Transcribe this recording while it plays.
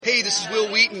This is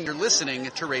Will Wheaton. You're listening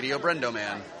to Radio Brendo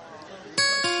Man.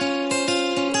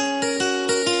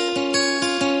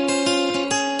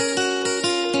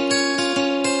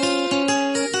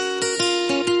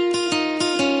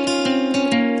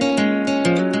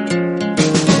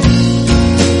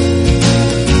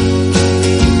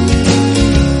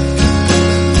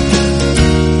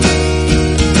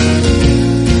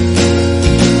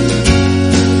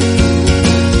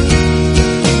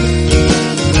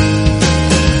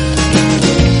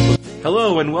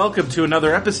 And welcome to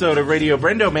another episode of Radio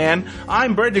Brendo Man.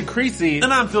 I'm Brendan Creasy.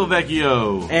 And I'm Phil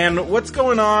Vecchio. And what's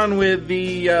going on with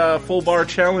the full bar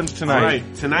challenge tonight? All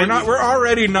right, tonight we're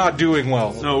already not doing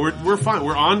well. No, we're fine.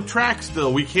 We're on track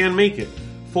still. We can make it.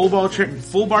 Full bar challenge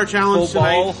full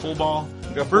tonight. Ball. Full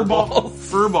ball.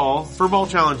 Fur ball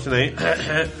challenge tonight.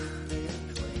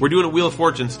 We're doing a Wheel of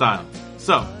Fortune style.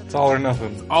 So it's all or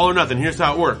nothing. All or nothing. Here's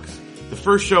how it works. The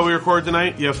first show we record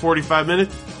tonight, you have 45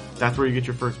 minutes. That's where you get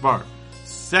your first bar.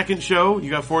 Second show,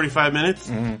 you got 45 minutes.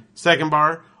 Mm-hmm. Second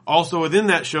bar. Also within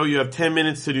that show, you have 10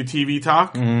 minutes to do TV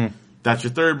talk. Mm-hmm. That's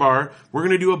your third bar. We're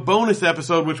going to do a bonus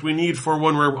episode, which we need for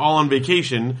when we're all on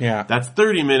vacation. Yeah. That's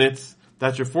 30 minutes.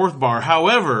 That's your fourth bar.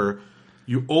 However,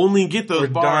 you only get those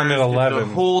bars done at 11. If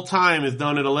the whole time is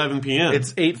done at 11 p.m.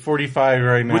 It's 8:45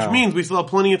 right now. Which means we still have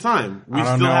plenty of time.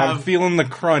 I'm feeling the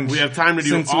crunch. We have time to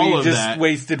do all of that. Since we just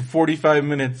wasted 45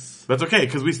 minutes. That's okay,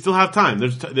 because we still have time.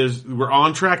 We're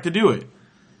on track to do it.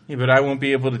 Yeah, but I won't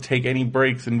be able to take any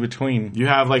breaks in between. You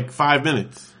have like 5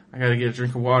 minutes. I gotta get a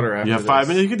drink of water after You have 5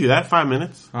 minutes? You can do that, 5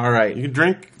 minutes. Alright. You can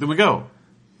drink, then we go.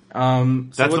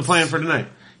 That's the plan for tonight.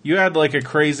 You had like a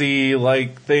crazy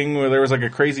thing where there was like a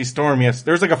crazy storm.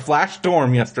 There was like a flash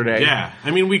storm yesterday. Yeah.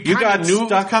 I mean, we kind of knew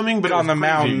it was coming, but it was on the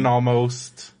crazy. mountain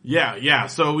almost. Yeah.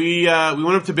 So we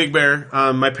went up to Big Bear.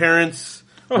 My parents...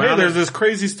 Oh, hey, there's this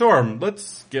crazy storm.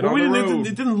 Let's get on the road.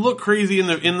 It didn't look crazy in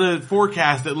the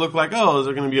forecast. It looked like, is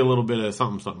there going to be a little bit of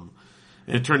something?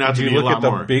 And it turned out to be a lot more. Did you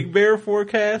look at the Big Bear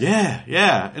forecast?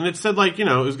 Yeah. And it said it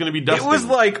was going to be dusting. It was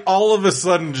like all of a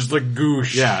sudden just like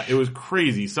goosh. Yeah, it was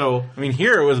crazy. So I mean,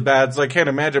 here it was bad, so I can't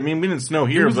imagine. I mean, we didn't snow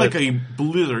here. It was like a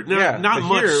blizzard. No, yeah, not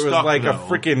much. Here it was like though. A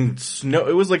freaking snow.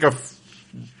 It was like a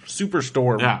super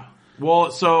storm. Yeah.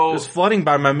 Well, so it was flooding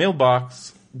by my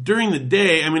mailbox. During the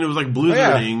day, I mean, it was like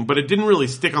blizzarding, but it didn't really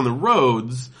stick on the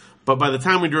roads. But by the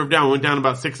time we drove down, we went down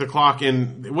about 6 o'clock,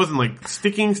 and it wasn't like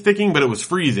sticking, but it was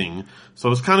freezing. So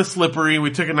it was kind of slippery.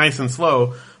 We took it nice and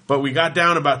slow. But we got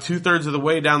down about 2/3 of the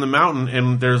way down the mountain,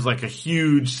 and there's like a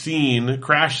huge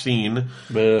crash scene.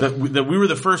 That we were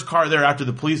the first car there after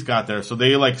the police got there. So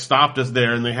they stopped us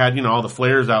there, and they had, all the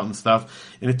flares out and stuff.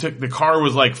 And the car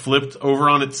was flipped over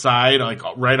on its side,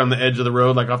 right on the edge of the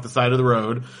road, off the side of the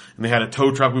road. And they had a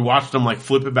tow truck. We watched them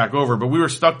flip it back over, but we were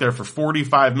stuck there for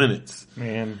 45 minutes.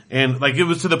 Man. And it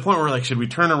was to the point where should we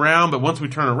turn around? But once we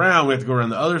turn around, we have to go around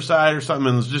the other side or something.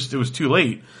 And it was too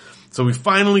late. So we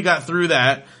finally got through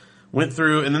that. Went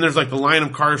through, and then there's the line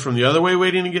of cars from the other way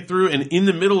waiting to get through, and in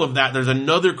the middle of that, there's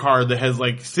another car that has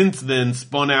since then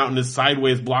spun out and is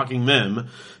sideways blocking them.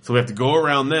 So we have to go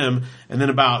around them, and then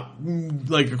about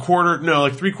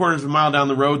 3/4 of a mile down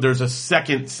the road, there's a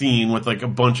second scene with a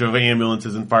bunch of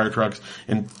ambulances and fire trucks,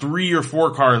 and 3 or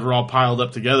 4 cars were all piled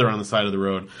up together on the side of the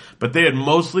road. But they had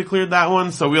mostly cleared that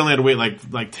one, so we only had to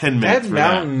wait 10 minutes for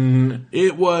that.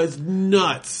 It was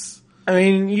nuts. I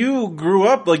mean, you grew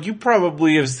up, you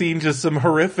probably have seen just some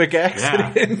horrific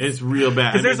accidents. Yeah, it's real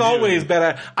bad. Because there's always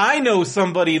bad. I know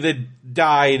somebody that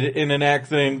died in an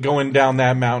accident going down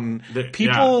that mountain.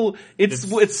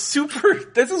 It's super,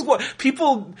 this is what,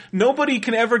 nobody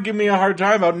can ever give me a hard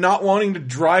time about not wanting to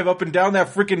drive up and down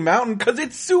that freaking mountain because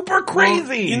it's super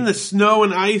crazy. Well, in the snow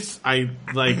and ice,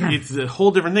 it's a whole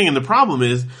different thing. And the problem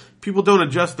is, people don't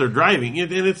adjust their driving.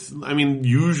 And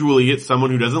usually it's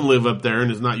someone who doesn't live up there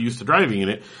and is not used to driving in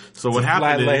it. So what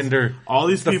happened is, all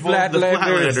these people, the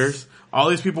Flatlanders, all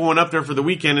these people went up there for the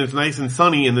weekend and it's nice and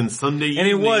sunny, and then Sunday evening.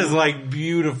 And it was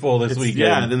beautiful this weekend.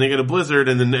 Yeah, then they get a blizzard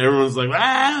and then everyone's they don't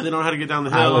know how to get down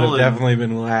the hill. I would have definitely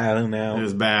been wilding out. It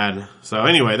was bad. So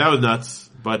anyway, that was nuts.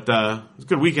 But, it was a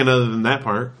good weekend other than that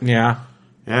part. Yeah.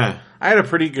 Yeah. I had a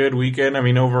pretty good weekend.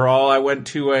 Overall, I went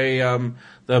to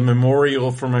the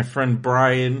memorial for my friend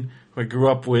Brian, who I grew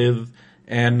up with,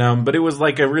 and but it was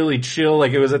a really chill.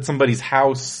 It was at somebody's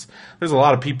house. There's a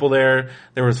lot of people there.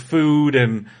 There was food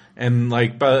and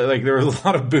there was a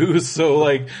lot of booze. So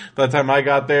by the time I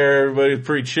got there, everybody was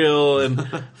pretty chill, and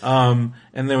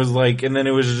there was and then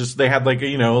it was just they had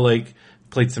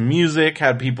played some music,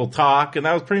 had people talk, and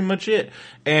that was pretty much it.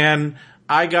 And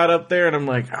I got up there and I'm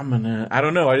like, I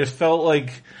don't know. I just felt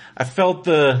like, I felt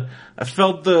the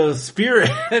spirit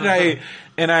and I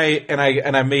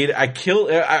killed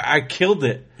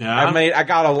it. Yeah. I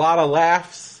got a lot of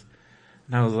laughs.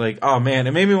 And I was like, oh man,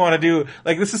 it made me want to do,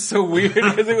 like, this is so weird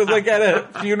because it was like at a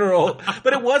funeral,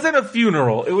 but it wasn't a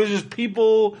funeral. It was just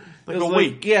people. Like a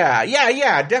wake.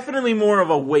 Yeah. Definitely more of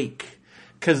a wake.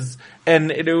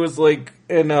 And it was like,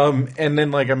 and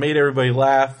then like I made everybody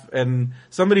laugh, and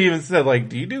somebody even said like,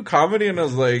 do you do comedy? And I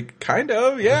was like, kind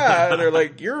of, yeah. And they're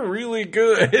like, you're really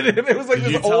good. And it was like, did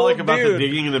this you tell old like about dude. the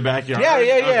digging in the backyard?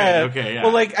 Yeah. Okay, yeah.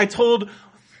 Well, like I told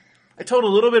a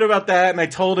little bit about that, and I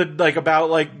told it like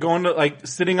about like going to like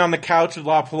sitting on the couch at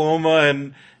La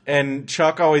Paloma and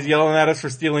Chuck always yelling at us for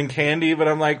stealing candy, but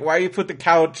I'm like, why you put the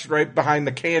couch right behind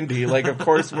the candy? Like, of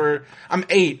course I'm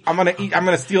 8. I'm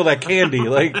gonna steal that candy.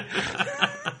 Like,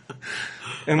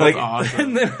 and that's like,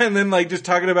 awesome. and then like just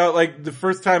talking about like the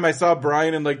first time I saw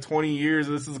Brian in like 20 years,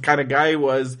 this is the kind of guy he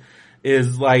was,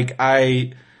 is like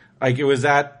it was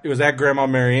at Grandma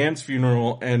Marianne's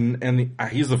funeral, and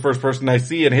he's the first person I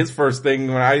see, and his first thing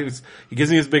he gives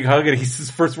me this big hug, and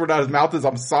his first word out of his mouth is,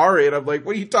 I'm sorry, and I'm like,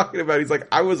 what are you talking about? He's like,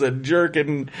 I was a jerk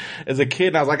as a kid,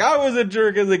 and I was like, I was a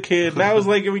jerk as a kid, and I was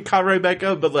like, and we caught right back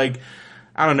up, but like,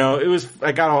 I don't know, it was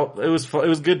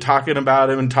good talking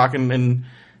about him and talking,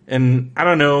 and I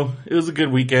don't know, it was a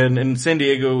good weekend, and San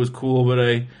Diego was cool, but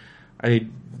I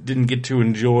didn't get to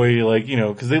enjoy, like, you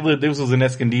know, because this was in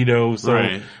Escondido, so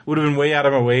right. Would have been way out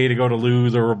of my way to go to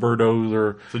Lou's or Roberto's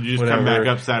or so did you just whatever. come back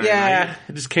up Saturday night? Yeah,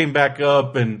 I just came back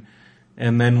up and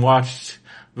then been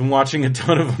watching a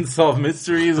ton of Unsolved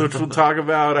Mysteries, which we'll talk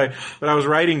about. But I was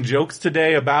writing jokes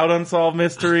today about Unsolved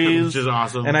Mysteries. Which is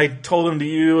awesome. And I told them to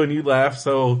you and you laughed,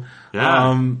 so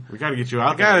yeah, we gotta get you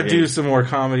out there. I gotta do some more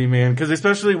comedy, man, because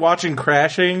especially watching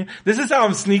Crashing. This is how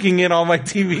I'm sneaking in all my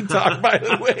TV talk, by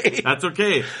the way. That's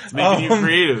okay. It's making you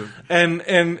creative.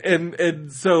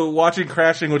 And so watching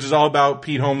Crashing, which is all about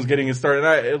Pete Holmes getting his start, and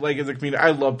I, like, as a comedian,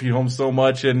 I love Pete Holmes so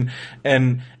much, and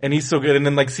he's so good. And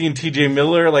then like seeing T.J.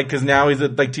 Miller, like, cause now he's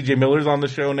like T.J. Miller's on the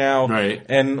show now. Right.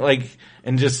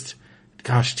 And just,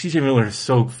 gosh, T.J. Miller is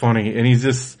so funny, and he's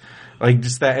just, like,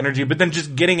 just that energy, but then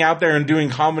just getting out there and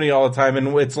doing comedy all the time,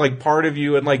 and it's like part of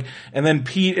you, and then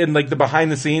Pete and like the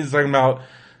behind the scenes talking about,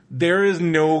 there is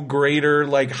no greater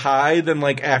like high than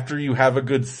like after you have a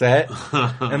good set.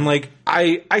 And like,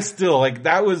 I still, like,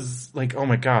 that was like, oh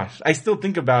my gosh, I still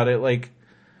think about it, like,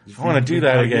 I want to do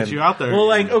that again. Get you out there. Well,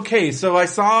 like, okay, so I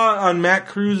saw on Matt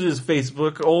Cruz's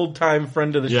Facebook, old time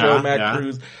friend of the show, Matt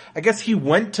Cruz, I guess he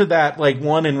went to that like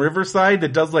one in Riverside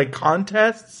that does like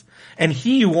contests. And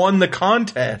he won the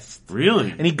contest.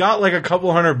 Really? And he got like a couple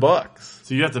 $100.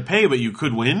 So you have to pay, but you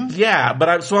could win? Yeah, but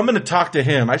I'm going to talk to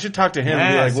him. I should talk to him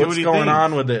and be like, what's going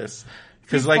on with this?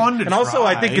 Because like, and also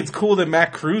I think it's cool that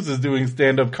Matt Cruz is doing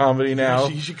stand-up comedy now.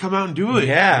 You should come out and do it.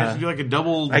 Yeah. It should be like a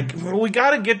double. Like, we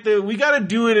gotta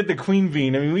do it at the Queen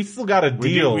Bean. I mean, we still got a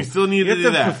deal. We still need to do that.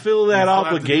 You have to fulfill that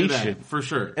obligation. For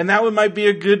sure. And that might be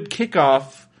a good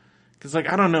kickoff. Cause like,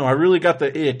 I don't know, I really got the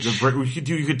itch.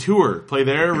 You could tour, play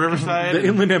there, Riverside. The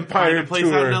Inland Empire place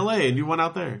tour. out in LA, and you went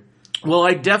out there. Well,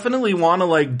 I definitely want to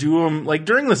like do them, like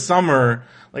during the summer,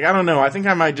 like, I don't know, I think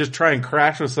I might just try and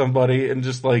crash with somebody and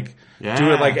just like,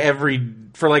 do it like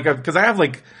cause I have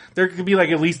like, there could be like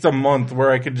at least a month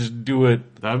where I could just do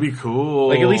it. That'd be cool.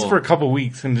 Like at least for a couple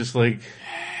weeks and just like,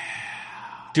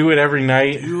 do it every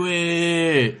night. Do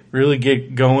it. Really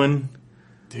get going.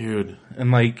 Dude.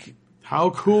 And like, how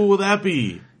cool will that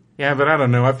be? Yeah, but I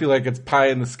don't know. I feel like it's pie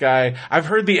in the sky. I've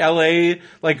heard the LA,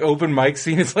 like, open mic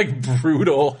scene is, like,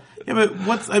 brutal. Yeah, but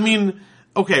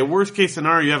okay, worst case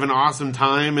scenario, you have an awesome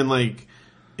time and, like,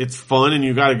 it's fun and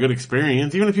you got a good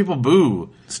experience. Even if people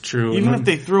boo. It's true. Even if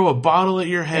they throw a bottle at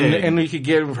your head. And we could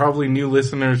get probably new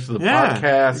listeners to the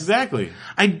podcast. Exactly.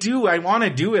 I want to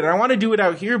do it. I want to do it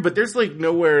out here, but there's, like,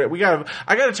 nowhere.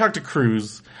 I gotta talk to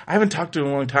Cruz. I haven't talked to him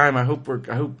in a long time. I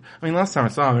mean, last time I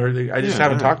saw him, I just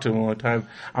haven't talked to him in a long time.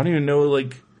 I don't even know,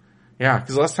 like,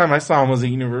 because last time I saw him was at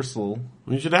Universal.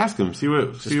 You should ask him. See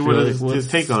what his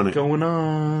take on it. Going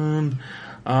on.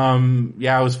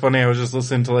 It was funny. I was just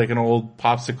listening to like an old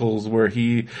Popsicles where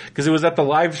cause it was at the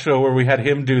live show where we had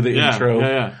him do the intro.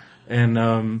 Yeah. And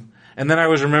then I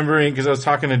was remembering, cause I was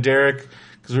talking to Derek,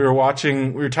 cause we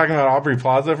were talking about Aubrey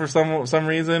Plaza for some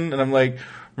reason. And I'm like,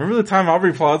 remember the time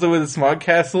Aubrey Plaza was at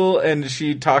Smodcastle and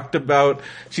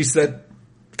she said,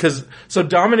 so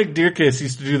Dominic Dierkes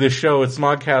used to do this show at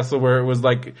Smodcastle where it was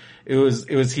like,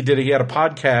 he had a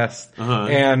podcast,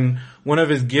 and one of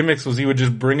his gimmicks was he would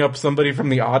just bring up somebody from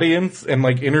the audience and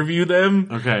like interview them.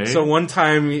 Okay. So one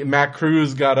time Matt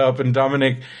Cruz got up and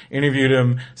Dominic interviewed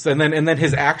him. So and then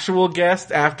his actual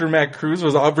guest after Matt Cruz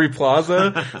was Aubrey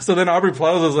Plaza. So then Aubrey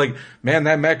Plaza was like, man,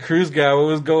 that Matt Cruz guy, what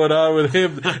was going on with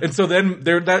him? And so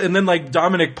then like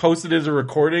Dominic posted as a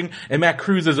recording, and Matt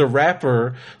Cruz is a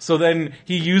rapper. So then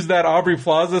he used that Aubrey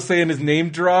Plaza saying his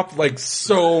name drop like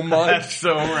so much. That's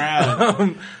so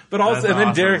rad. But also, That's and then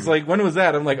awesome. Derek's like, when was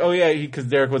that? I'm like, oh yeah, because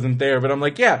Derek wasn't there. But I'm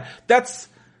like, yeah,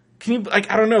 can you,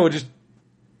 like, I don't know,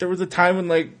 there was a time when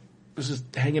like, I was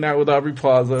just hanging out with Aubrey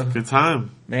Plaza. Good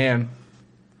time. Man.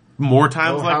 More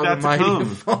times like how that the to mighty come.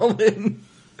 have fallen.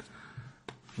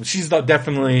 She's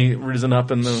definitely risen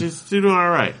up in the... She's doing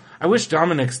alright. I wish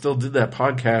Dominic still did that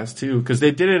podcast too, because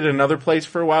they did it at another place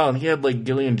for a while, and he had like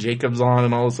Gillian Jacobs on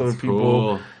and all this other people.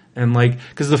 Cool. And like,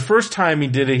 because the first time he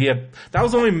did it, that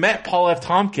was when we met Paul F.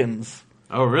 Tompkins.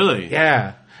 Oh, really?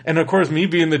 Yeah. And of course, me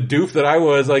being the doof that I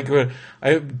was, like,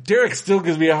 Derek still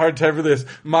gives me a hard time for this.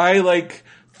 My, like,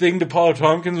 thing to Paul F.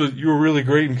 Tompkins was, you were really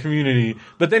great in Community.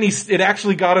 But then it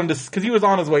actually got him to, cause he was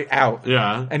on his way out.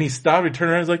 Yeah. And he stopped, he turned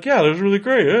around, and was like, yeah, that was really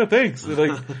great. Yeah, thanks. And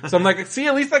like, so I'm like, see,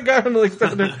 at least I got him to like,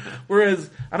 start there. Whereas,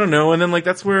 I don't know. And then like,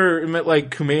 that's where I met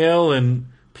like Kumail and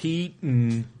Pete,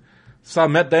 and so I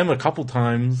met them a couple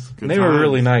times. And they were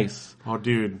really nice. Oh,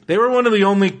 dude. They were one of the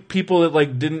only people that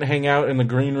like didn't hang out in the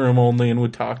green room only and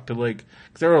would talk to like,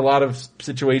 cause there were a lot of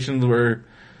situations where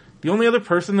the only other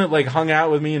person that like hung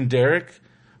out with me and Derek,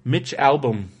 Mitch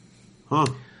Albom. Huh.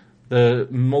 The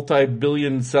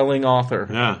multi-billion selling author.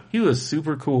 Yeah. He was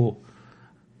super cool.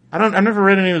 I've never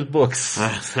read any of his books.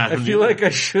 I feel like I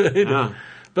should. Yeah.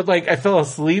 But like, I fell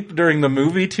asleep during the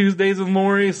movie Tuesdays with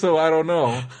Maury, so I don't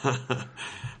know.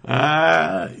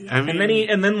 I mean,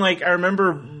 And then like, I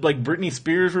remember like Britney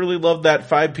Spears really loved that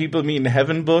 5 People Meet in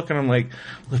Heaven book, and I'm like,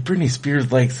 well, if Britney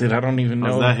Spears likes it, I don't even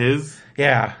know. was that his?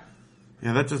 Yeah.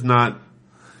 Yeah, that does not,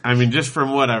 I mean, just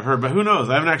from what I've heard, but who knows?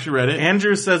 I haven't actually read it.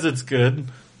 Andrew says it's good.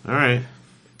 Alright.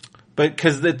 But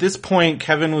cause at this point,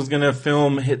 Kevin was gonna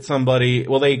film Hit Somebody.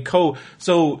 Well,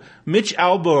 so Mitch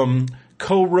Albom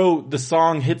co-wrote the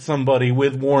song Hit Somebody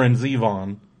with Warren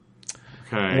Zevon.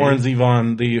 Okay. Warren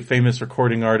Zevon, the famous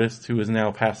recording artist who has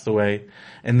now passed away.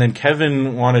 And then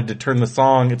Kevin wanted to turn the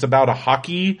song, it's about a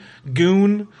hockey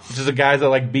goon, which is a guy that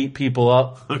like beat people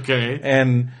up. Okay.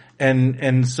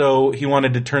 And so he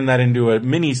wanted to turn that into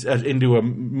into a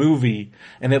movie,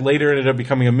 and it later ended up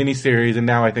becoming a miniseries, and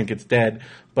now I think it's dead.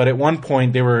 But at one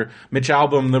point Mitch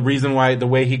Albom, the reason why, the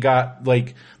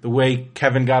way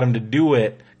Kevin got him to do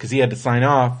it, cause he had to sign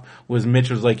off, was Mitch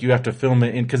was like, you have to film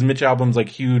it, and cause Mitch Albom's like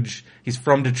huge, he's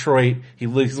from Detroit, he's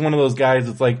one of those guys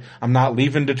that's like, I'm not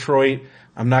leaving Detroit,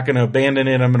 I'm not gonna abandon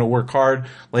it, I'm gonna work hard.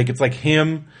 Like, it's like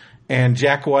him, and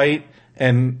Jack White,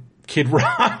 and Kid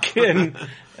Rock, and,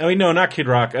 I mean, no, not Kid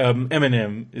Rock.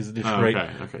 Eminem is Detroit.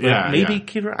 Oh, okay. Maybe Yeah.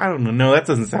 Kid Rock. I don't know. No, that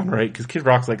doesn't sound right, because Kid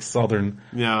Rock's like Southern.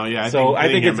 No, yeah. I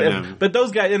think it's, Eminem. but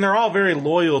those guys, and they're all very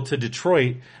loyal to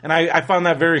Detroit, and I found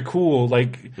that very cool.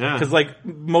 Like, because like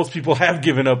most people have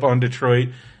given up on Detroit,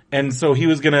 and so he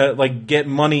was gonna like get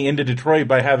money into Detroit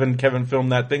by having Kevin film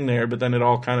that thing there, but then it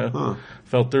all kind of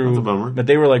fell through. That's a bummer. But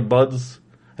they were like buds.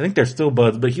 I think they're still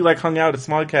buds, but he like hung out at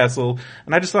Smog Castle,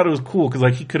 and I just thought it was cool because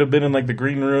like he could have been in like the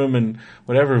green room and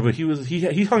whatever, but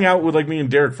he hung out with like me and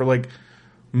Derek for like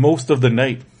most of the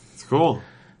night. It's cool.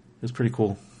 It was pretty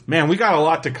cool. Man, we got a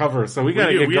lot to cover, so we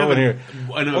gotta get going here.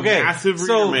 Okay, massive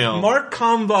reader mail. Mark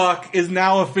Kalmbach is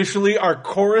now officially our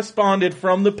correspondent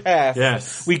from the past.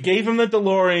 Yes. We gave him the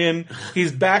DeLorean.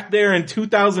 He's back there in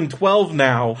 2012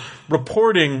 now,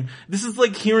 reporting. This is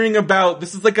like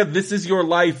This Is Your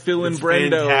Life, Phil and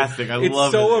Brando. Fantastic. I love it.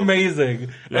 It's so amazing.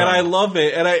 Yeah. And I love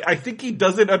it. And I think he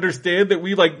doesn't understand that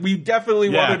we definitely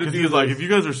wanted to do he's this. like, if you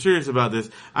guys are serious about this,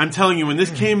 I'm telling you, when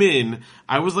this came in,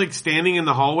 I was like standing in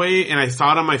the hallway and I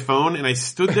saw it on my phone and I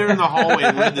stood there in the hallway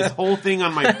and read this whole thing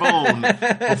on my phone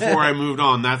before I moved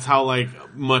on. That's how like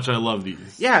much I love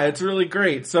these. Yeah, it's really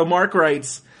great. So Mark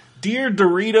writes, "Dear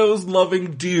Doritos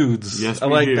loving dudes." Yes, I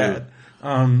we like do. that.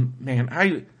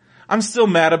 Man, I'm still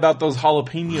mad about those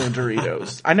jalapeno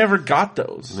Doritos. I never got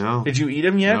those. No. Did you eat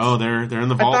them yet? No, they're in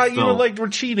the I vault thought still. you were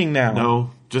cheating now.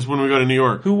 No, just when we go to New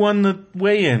York. Who won the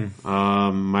weigh-in?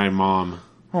 My mom.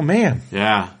 Oh man.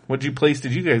 Yeah. What place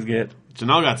did you guys get?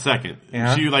 Janelle got second.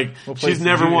 Yeah? She What place she's did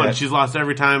never you won. get? She's lost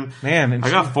every time. Man, and I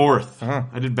got fourth. Huh.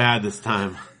 I did bad this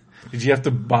time. Did you have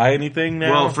to buy anything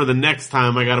now? Well, for the next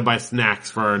time, I got to buy snacks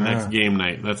for our next game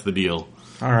night. That's the deal.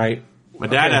 All right. My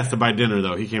dad Okay. has to buy dinner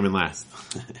though. He came in last.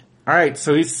 All right,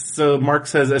 so Mark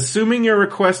says, assuming your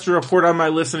request to report on my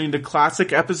listening to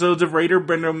classic episodes of Raider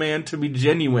Brendo Man to be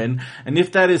genuine, and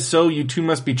if that is so, you two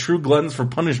must be true gluttons for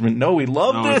punishment. No, we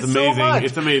love this it's amazing. so much.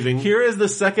 It's amazing. Here is the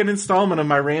second installment of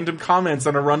my random comments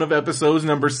on a run of episodes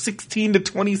number 16 to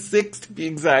 26 to be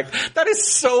exact. That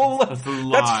is so... That's a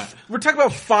lot. We're talking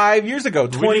about 5 years ago,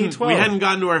 2012. We hadn't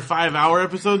gotten to our 5-hour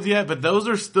episodes yet, but those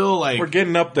are still like... We're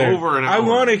getting up there. Over an hour. I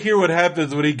want to hear what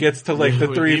happens when he gets to like the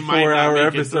 3-4 hour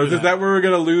episodes. Is that where we're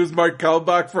going to lose Mark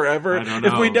Kalbach forever? I don't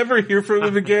know. If we never hear from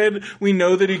him again, we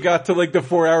know that he got to like the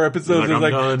 4-hour episodes and I'm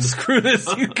like, done. screw this,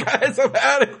 you guys, I'm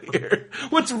out of here.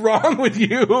 What's wrong with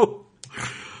you?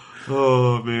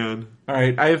 Oh, man.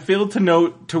 Alright, I have failed to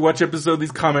note to which episode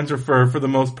these comments refer for the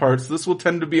most part, so this will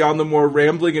tend to be on the more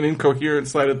rambling and incoherent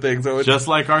side of things. So it's Just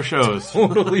like our shows.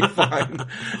 totally fine.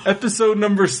 Episode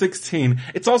number 16.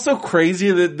 It's also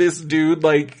crazy that this dude,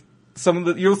 like,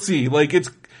 you'll see, like,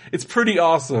 it's pretty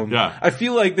awesome. Yeah. I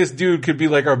feel like this dude could be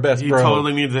like our best He bro.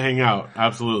 totally needs to hang out.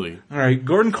 Absolutely. Alright,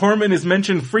 Gordon Corman is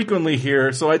mentioned frequently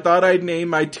here, so I thought I'd name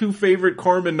my 2 favorite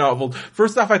Corman novels.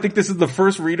 First off, I think this is the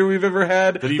first reader we've ever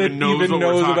had that even knows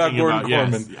about Gordon Corman.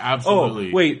 Yes, absolutely.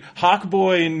 Oh, wait,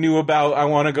 Hawkboy knew about I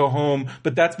Want to Go Home,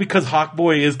 but that's because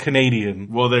Hawkboy is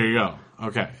Canadian. Well, there you go.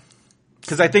 Okay.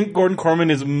 Because I think Gordon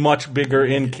Corman is much bigger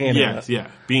in Canada. Yes, yeah.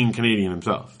 Being Canadian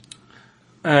himself.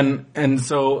 And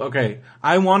so, okay,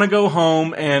 I Want to Go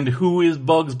Home and Who is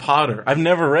Bugs Potter? I've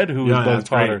never read Who is Bugs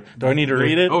Potter. Great. Do I need to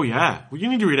read it? Oh, yeah. Well, you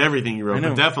need to read everything you wrote,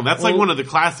 but definitely. That's like one of the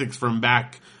classics from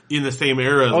back in the same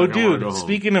era. Oh, like dude,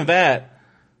 speaking of that,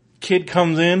 kid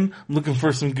comes in looking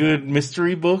for some good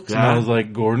mystery books, and I was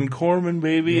like, Gordon Corman,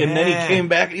 baby. Yeah. And then he came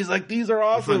back, and he's like, these are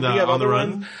awesome. Do you have On the other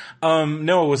Run? ones?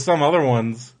 No, it was some other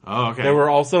ones. Oh, okay. There were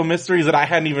also mysteries that I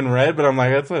hadn't even read, but I'm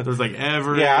like, that's a... There's like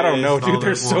Everest. Yeah, I don't know, dude.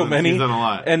 There's so many. He's done a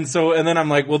lot. And then I'm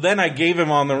like, well, then I gave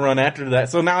him On the Run after that.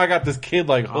 So now I got this kid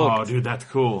like hooked. Oh, dude, that's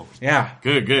cool. Yeah.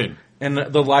 Good. And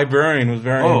the librarian was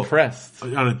very impressed.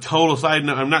 On a total side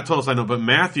note, I'm not total side note, but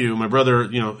Matthew, my brother,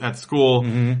 at school,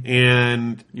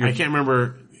 and I can't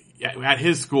remember, at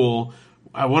his school,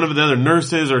 one of the other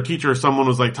nurses or teacher or someone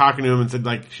was like talking to him and said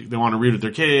like they want to read with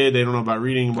their kid, they don't know about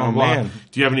reading, blah, blah, man. blah.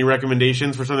 Do you have any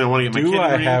recommendations for something I want to get my kid to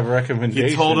read? Do I have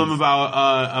recommendations? He told him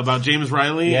about James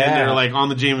Riley, and they're like on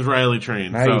the James Riley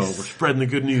train. Nice. So we're spreading the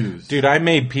good news. Dude, I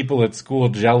made people at school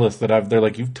jealous that they're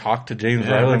like, you've talked to James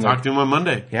Riley? I talked to him on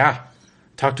Monday. Yeah.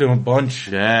 Talked to him a bunch.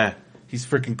 Yeah. He's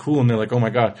freaking cool, and they're like, oh my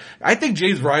god. I think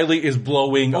James Riley is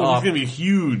blowing up. He's gonna be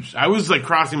huge. I was like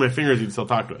crossing my fingers he'd still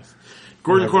talk to us.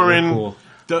 Gordon Corman. Cool.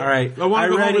 All right. I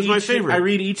Want to Go Home is my favorite. I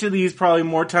read each of these probably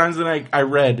more times than I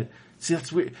read. See,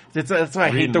 that's weird. That's why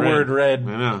I hate the word read.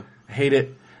 I know. I hate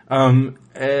it.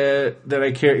 That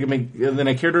I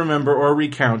care to remember or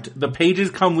recount. The pages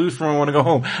come loose from I Want to Go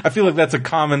Home. I feel like that's a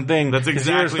common thing. That's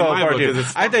exactly my book.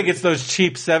 I think it's those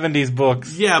cheap 70s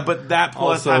books. Yeah, but that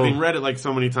plus Also, having read it like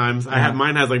so many times,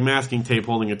 mine has like masking tape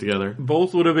holding it together.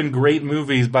 Both would have been great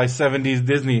movies by 70s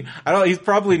Disney. He's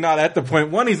probably not at the point.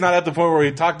 One, he's not at the point where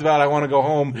he talked about I Want to Go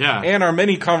Home. Yeah. And our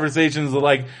many conversations are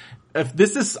like, if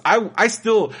this is, I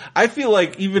feel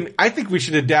like I think we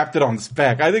should adapt it on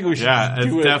spec. I think we should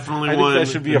do it. Definitely I one. think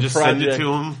that should be a just project. Send it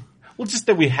to him. Well, just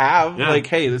that we have, Yeah. like,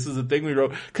 hey, this is the thing we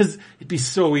wrote. Cause it'd be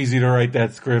so easy to write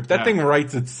that script. That thing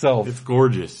writes itself. It's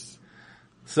gorgeous.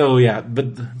 So yeah,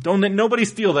 but nobody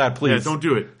steal that, please. Yeah, don't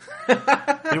do it.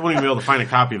 They won't even be able to find a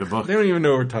copy of the book. They don't even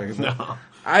know what we're talking about. No.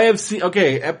 I have seen,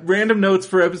 random notes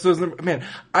for episodes.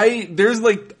 There's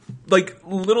like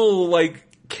little like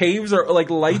caves or like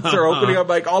lights are opening up,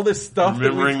 like all this stuff.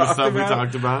 Remembering the stuff we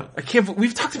talked about?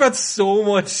 We've talked about so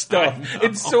much stuff.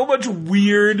 It's so much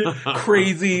weird,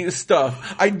 crazy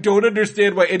stuff. I don't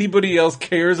understand why anybody else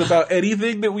cares about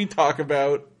anything that we talk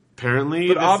about. Apparently,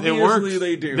 But it obviously works.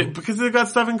 they do. Because they've got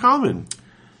stuff in common.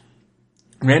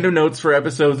 Random notes for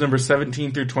episodes number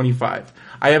 17 through 25.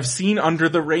 I have seen Under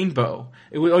the Rainbow.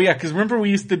 Because remember we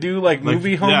used to do like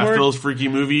movie homework? Yeah, Phil's Freaky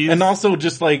Movies. And also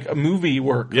just like movie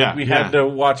work. Yeah, We had to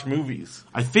watch movies.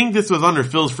 I think this was under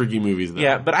Phil's Freaky Movies, though.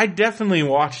 Yeah, but I definitely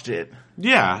watched it.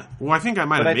 Yeah. Well, I think I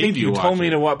might But have I made think you watch told me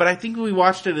it. to watch. But I think we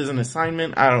watched it as an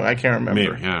assignment. I can't remember.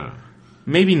 Maybe, I don't know.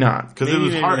 Maybe not. Because it was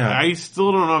Maybe hard. not. I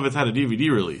still don't know if it's had a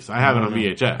DVD release. I have it on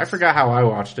VHS. I forgot how I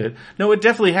watched it. No, it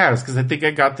definitely has, because I think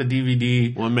I got the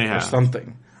DVD Well, it may or have.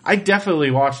 something. I definitely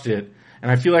watched it,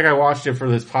 and I feel like I watched it for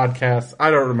this podcast.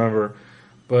 I don't remember.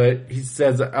 But he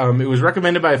says, it was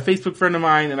recommended by a Facebook friend of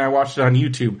mine, and I watched it on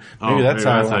YouTube. Maybe that's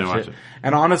how I watched it.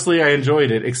 And honestly, I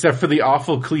enjoyed it, except for the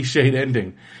awful cliched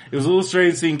ending. It was a little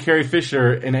strange seeing Carrie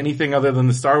Fisher in anything other than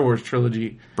the Star Wars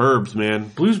trilogy. Burbs, man.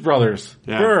 Blues Brothers.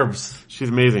 Yeah. Burbs. She's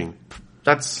amazing.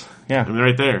 That's, yeah. I mean,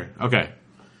 right there. Okay.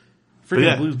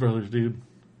 Freaking Blues Brothers, dude.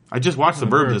 I just watched The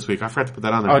Verve this week. I forgot to put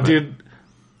that on there. Oh, dude.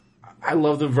 I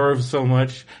love The Verve so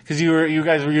much. Cause you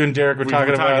and Derek were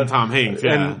talking about Tom Hanks,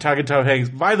 yeah. And talking Tom Hanks.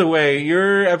 By the way,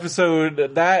 that episode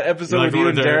with you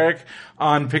and Derek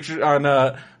on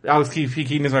Alex P.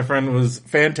 Keaton is my friend was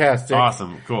fantastic.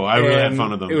 Awesome. Cool. I really had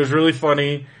fun with them. It was really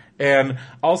funny. And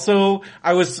also,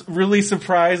 I was really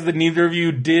surprised that neither of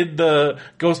you did the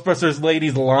Ghostbusters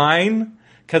lady's line.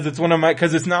 Cause it's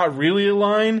not really a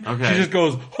line. Okay. She just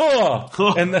goes, huh!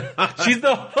 And she's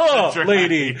the huh right.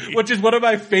 lady, which is one of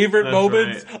my favorite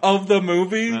moments of the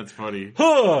movie. That's funny.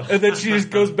 Huh! And then she just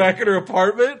goes back in her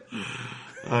apartment.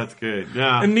 That's good.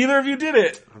 Yeah. And neither of you did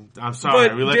it. I'm sorry.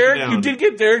 But we let Derek, you down. you did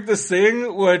get Derek to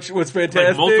sing, which was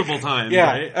fantastic. Like multiple times,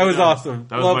 yeah, right? that was awesome.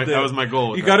 That was my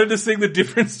goal. You got him to sing the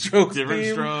Different Strokes Different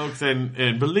theme. Strokes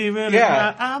and Believe It or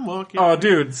Not, I'm walking. Oh,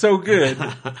 dude, so good.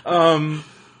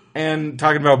 And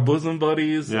talking about bosom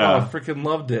buddies. Yeah. Oh, I freaking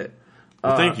loved it.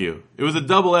 Well, thank you. It was a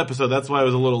double episode. That's why it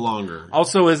was a little longer.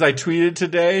 Also, as I tweeted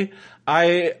today,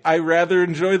 I rather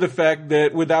enjoy the fact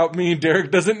that without me,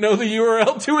 Derek doesn't know the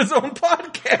URL to his own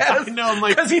podcast. I know, I'm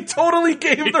like... Because he totally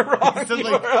gave the wrong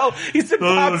URL. He said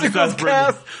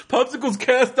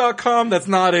popsiclescast.com. That's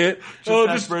not it. Just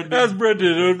ask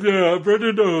Brendan. Yeah,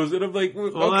 Brendan knows. And I'm like,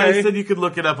 okay. Well, I said you could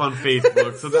look it up on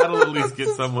Facebook, so that'll at least get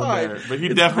someone there. But he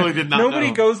definitely did not Nobody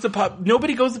know. goes to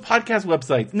podcast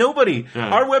websites. Nobody. Yeah.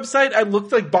 Our website, I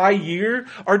looked like by year,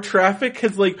 our traffic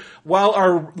has while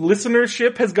our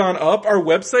listenership has gone up, our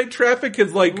website traffic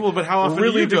has Well, but how often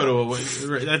really do you go to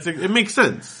it makes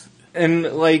sense. And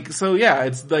so yeah,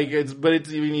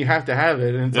 you have to have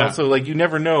it. And it's also you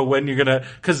never know when you're gonna,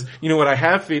 cause you know what I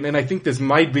have seen, and I think this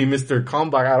might be Mr.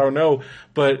 Kalmbach, I don't know,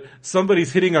 but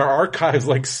somebody's hitting our archives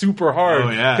super hard. Oh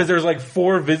yeah. Cause there's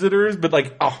 4 visitors, but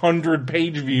 100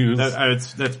 page views.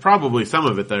 That's probably some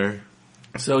of it there.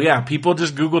 So yeah, people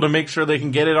just Google to make sure they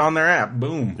can get it on their app.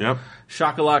 Boom. Yep.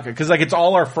 Shakalaka. Cause it's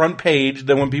all our front page,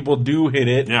 then when people do hit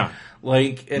it. Yeah.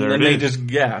 And then they just,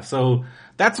 so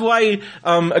that's why,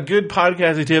 a good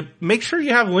podcasting tip, make sure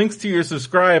you have links to your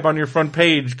subscribe on your front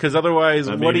page, cause otherwise,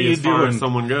 what are you as far doing? as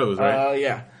someone goes, right?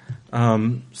 Yeah.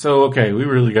 So okay, we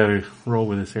really gotta roll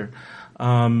with this here.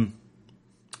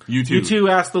 You two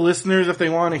asked the listeners if they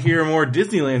want to hear more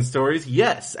Disneyland stories.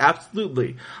 Yes,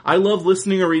 absolutely. I love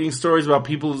listening or reading stories about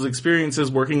people's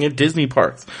experiences working at Disney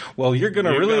parks. Well, you're going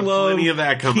to really love plenty of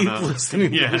that coming keep up.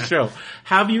 listening to the show.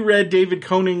 Have you read David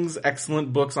Koning's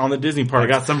excellent books on the Disney parks? I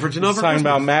got some for Janelle for talking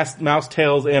Christmas. about Mouse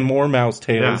Tales and More Mouse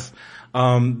Tales.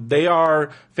 Yeah. They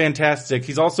are fantastic.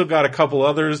 He's also got a couple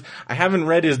others. I haven't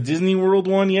read his Disney World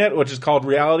one yet, which is called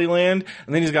Reality Land.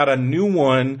 And then he's got a new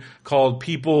one called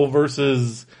People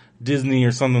versus Disney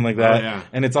or something like that. Oh, yeah.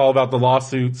 And it's all about the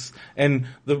lawsuits. And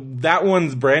that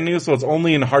one's brand new, so it's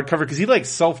only in hardcover because he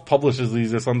self-publishes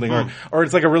these or something. Or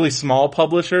it's a really small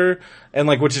publisher and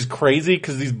which is crazy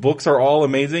because these books are all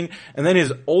amazing. And then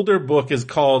his older book is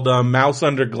called Mouse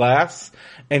Under Glass.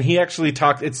 And he actually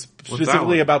it's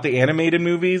specifically about the animated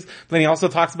movies. Then he also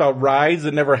talks about rides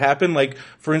that never happened.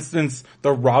 For instance,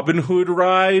 the Robin Hood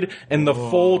ride and the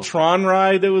full Tron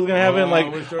ride that was going to happen.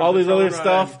 All these other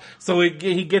stuff. So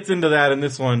he gets into that in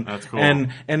this one. That's cool.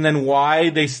 And then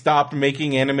why they stopped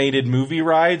making animated movie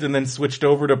rides and then switched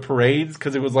over to parades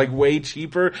because it was way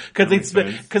cheaper.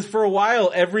 Because for a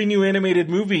while, every new animated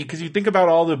movie, because you think about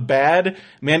all the the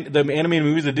animated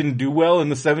movies that didn't do well in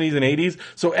the 70s and 80s.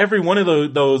 So every one of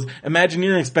those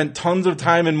Imagineering spent tons of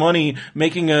time and money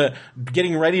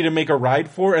getting ready to make a ride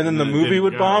for, and then the movie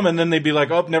would bomb, and then they'd be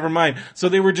oh, never mind. So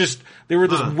they were just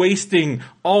wasting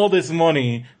all this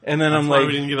money, and then That's why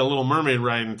we didn't get a Little Mermaid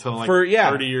ride until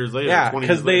 30 years later. Yeah,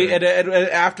 because they at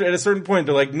a certain point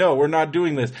they're no, we're not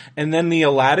doing this. And then the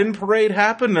Aladdin parade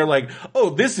happened. They're oh,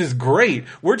 this is great.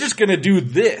 We're just gonna do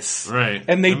this, right?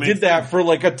 And they did that for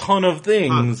a ton of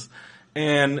things.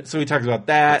 And so he talks about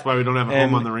that. That's why we don't have a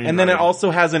Home on the Range. And then it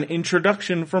also has an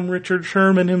introduction from Richard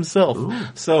Sherman himself. Ooh.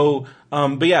 So,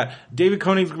 but yeah, David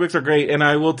Koning's books are great. And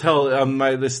I will tell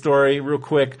this story real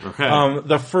quick. Okay.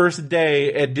 The first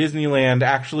day at Disneyland,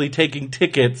 actually taking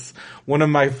tickets, one of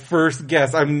my first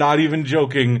guests, I'm not even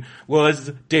joking,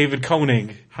 was David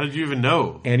Koning. How did you even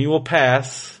know? Annual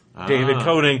pass, David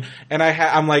Koning. And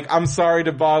I'm sorry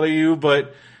to bother you,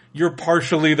 but you're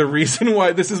partially the reason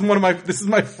why this is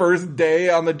my first day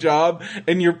on the job,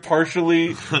 and you're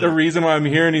partially the reason why I'm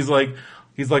here. And he's like,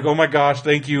 oh my gosh,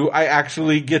 thank you. I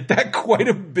actually get that quite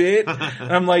a bit.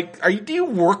 And I'm do you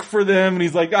work for them? And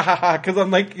he's like,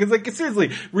 cause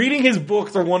seriously, reading his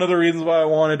books are one of the reasons why I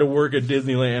wanted to work at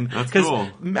Disneyland. That's cool.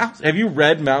 Have you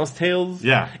read Mouse Tales?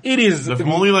 Yeah. It is.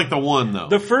 Only the one though.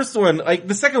 The first one,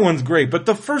 the second one's great, but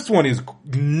the first one is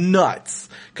nuts.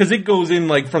 cause it goes in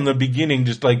like from the beginning,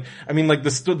 just like, I mean like the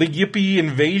Yippee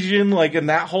invasion, like and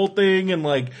that whole thing and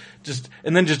like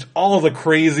and then just all the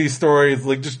crazy stories,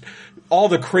 like just all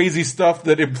the crazy stuff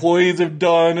that employees have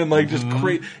done and like just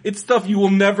crazy, it's stuff you will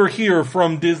never hear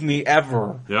from Disney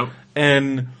ever. Yep.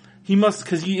 And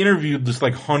cause he interviewed just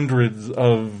like hundreds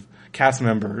of cast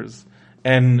members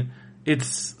and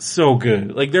it's so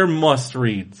good. Like they're must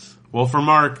reads. Well, for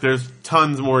Mark, there's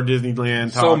tons more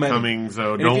Disneyland talk coming,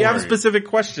 so don't worry. If you have specific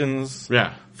questions,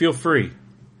 feel free.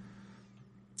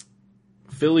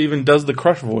 Phil even does the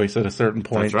Crush voice at a certain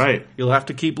point. That's right. You'll have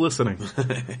to keep listening.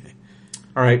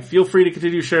 All right, feel free to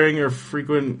continue sharing your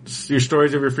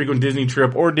stories of your frequent Disney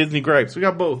trip or Disney gripes. We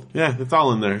got both. Yeah, it's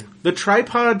all in there. The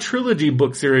Tripod Trilogy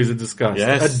book series is discussed.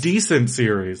 Yes. A decent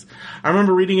series. I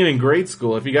remember reading it in grade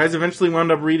school. If you guys eventually wound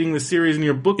up reading the series in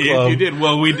your book club. If you did,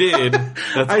 well, we did.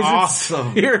 That's awesome.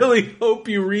 I sincerely hope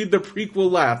you read the prequel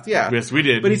last. Yeah. Yes, we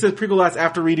did. But he says prequel last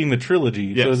after reading the trilogy.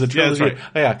 Yes. So it was a trilogy. Yeah, that's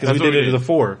right. Oh, yeah, because we did it as a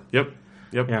 4. Yep.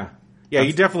 Yeah. Yeah,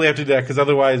 you definitely have to do that because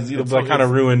otherwise you'll like kind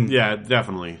of ruin. Yeah,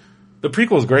 definitely. The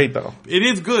prequel is great though. It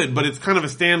is good, but it's kind of a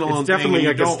standalone It's definitely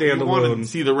thing. like a standalone. You want to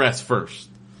see the rest first.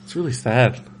 It's really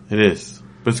sad. It is.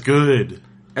 But it's good.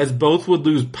 As both would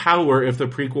lose power if the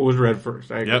prequel was read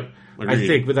first. I agree. Yep. Agreed. I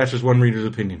think, but that's just one reader's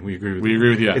opinion. We agree with We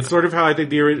agree with you. It's sort of how I think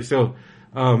the original,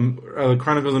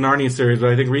 Chronicles of Narnia series,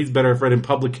 but I think reads better if read in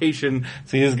publication.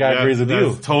 See, this guy agrees with you.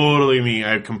 That's totally me.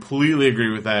 I completely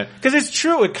agree with that. Because it's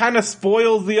true. It kind of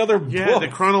spoils the other book. Yeah, the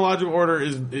chronological order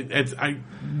is,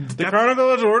 the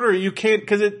chronological order, you can't,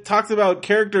 because it talks about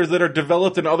characters that are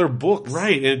developed in other books.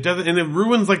 Right, and it doesn't, and it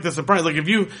ruins like the surprise. Like if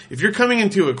you're coming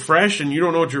into it fresh and you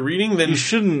don't know what you're reading, then you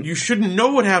shouldn't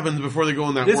know what happens before they go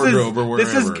in that wardrobe or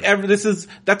wherever.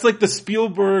 That's like the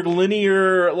Spielberg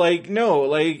linear, like, no,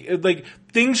 like,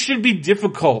 things should be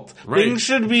difficult. Right. Things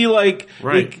should be like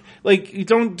you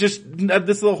don't just,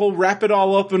 this is a whole wrap it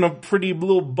all up in a pretty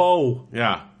little bow.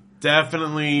 Yeah.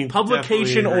 Definitely.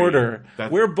 Publication order.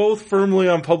 We're both firmly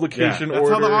on publication order. That's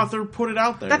how the author put it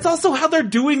out there. That's also how they're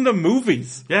doing the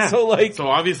movies. Yeah. So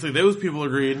obviously those people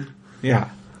agreed. Yeah.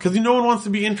 Because no one wants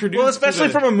to be introduced. Well, especially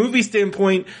from a movie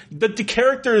standpoint, the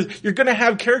characters, you're going to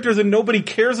have characters that nobody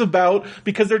cares about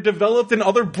because they're developed in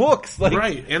other books.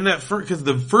 Right. And because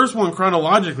the first one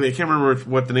chronologically, I can't remember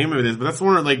what the name of it is, but that's the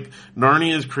one where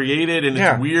Narnia is created and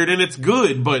it's weird and it's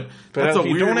good, but that's a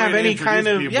you weird don't have any kind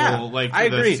of, people, I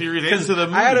agree. Because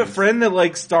I had a friend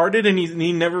that started and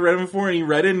he never read it before and he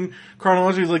read it in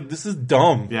chronology. He's like, this is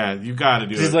dumb. Yeah, you gotta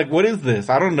do it. He's like, what is this?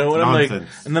 I don't know. And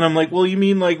Nonsense. and then I'm like, well, you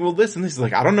mean this and this? He's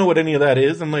like, I don't know what any of that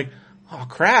is. I'm like, oh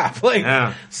crap!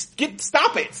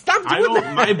 Stop it! Stop doing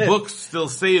that. My books still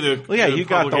say you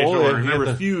got the whole. And I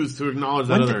refuse to acknowledge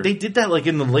that other. They did that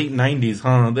in the late '90s,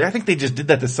 huh? I think they just did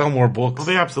that to sell more books. Well,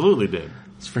 they absolutely did.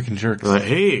 It's freaking jerks. They're like,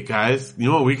 hey guys, you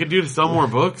know what we could do to sell more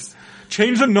books?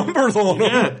 Change the numbers on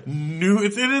them. Yeah,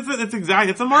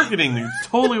 it's a marketing. It's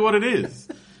totally what it is.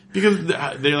 Because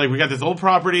they're like, we got this old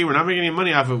property, we're not making any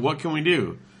money off it. What can we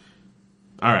do?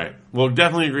 All right, we'll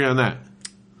definitely agree on that.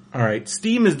 All right,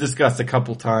 Steam is discussed a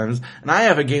couple times, and I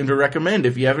have a game to recommend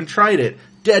if you haven't tried it.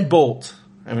 Deadbolt.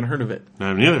 I haven't heard of it. I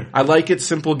haven't either. I like its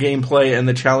simple gameplay and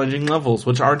the challenging levels,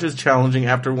 which aren't as challenging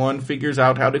after one figures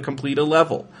out how to complete a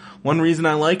level. One reason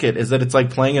I like it is that it's like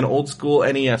playing an old school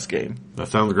NES game. That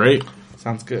sounds great.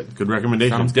 Sounds good. Good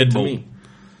recommendation. Sounds good to me.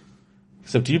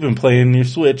 Except you've been playing your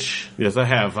Switch. Yes, I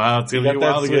have. It's going to be a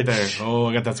while to get there. Oh,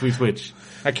 I got that sweet Switch.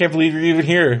 I can't believe you're even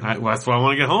here. That's why I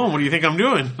want to get home. What do you think I'm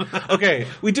doing? Okay,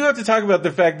 we do have to talk about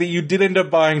the fact that you did end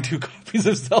up buying 2 copies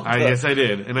of Zelda. Yes, I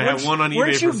did. And I have one on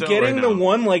eBay for sale. Weren't you getting the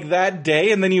one that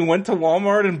day and then you went to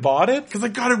Walmart and bought it? Because I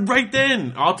got it right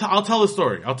then. I'll tell the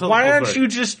story. Why aren't you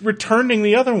just returning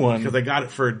the other one? Because I got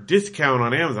it for a discount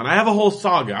on Amazon. I have a whole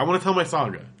saga. I want to tell my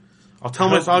saga. I'll tell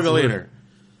my saga later.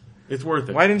 It's worth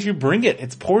it. Why didn't you bring it?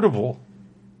 It's portable.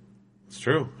 It's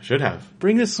true. I should have.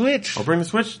 Bring the Switch. I'll bring the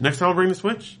Switch. Next time I'll bring the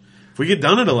Switch. If we get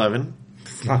done at 11.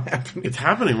 It's not happening. It's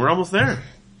happening. We're almost there.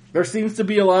 There seems to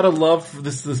be a lot of love for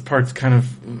this. This part's kind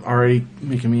of already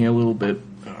making me a little bit...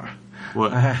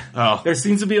 What? There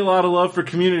seems to be a lot of love for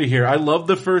Community here. I loved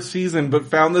the first season, but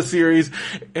found the series...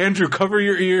 Andrew, cover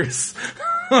your ears.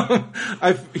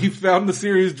 He found the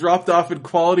series dropped off in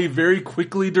quality very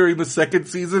quickly during the second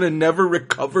season and never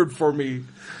recovered for me.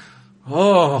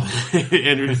 Oh.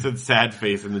 Andrew just said sad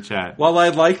face in the chat. While I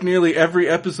liked nearly every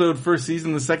episode first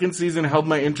season, the second season held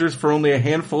my interest for only a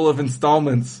handful of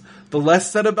installments. The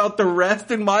less said about the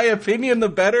rest, in my opinion, the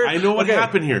better. I know what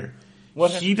happened here.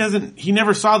 He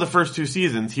never saw the first 2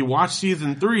 seasons. He watched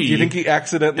season 3. Do you think he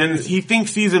accidentally... And he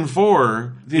thinks season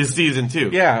 4 is season 2.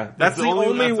 Yeah. That's the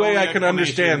only way I can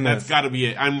understand this. That's gotta be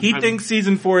it. He thinks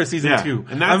season 4 is season 2.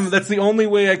 And that's the only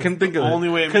way I can think of it. The only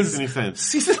way it makes any sense.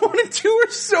 Season 1 and 2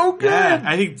 are so good. Yeah,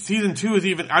 I think season 2 is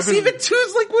even... Season 2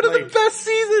 is like one of the best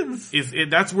seasons.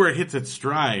 That's where it hits its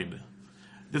stride.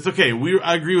 It's okay.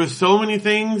 I agree with so many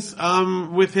things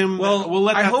with him. Well, we'll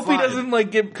let I that hope slide. he doesn't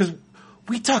like it because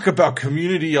we talk about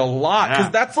Community a lot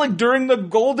because that's like during the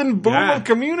golden boom of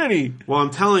Community. Well, I'm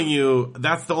telling you,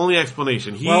 that's the only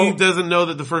explanation. He doesn't know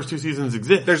that the first 2 seasons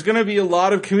exist. There's going to be a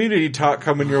lot of Community talk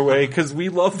coming your way because we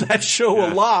love that show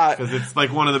a lot. Because it's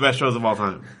like one of the best shows of all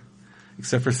time.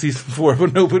 Except for season 4,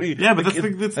 but nobody... Yeah, but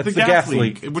that's the gas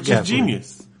leak, which is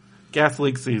genius. Gas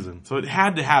leak season. So it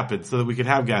had to happen so that we could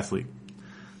have gas leak.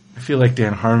 I feel like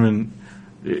Dan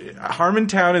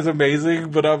Harmontown is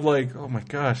amazing, but I'm like, oh my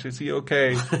gosh, is he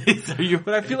okay?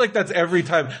 But I feel like that's every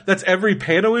time. That's every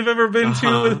panel we've ever been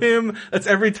to with him. That's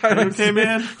every time I okay,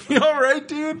 man? You alright,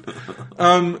 dude?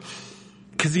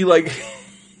 Cause he like,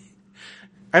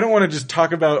 I don't want to just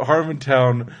talk about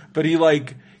Harmontown, but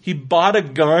he bought a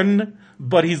gun,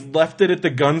 but he's left it at the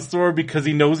gun store because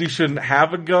he knows he shouldn't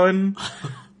have a gun.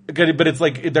 But it's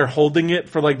like they're holding it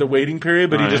for like the waiting period,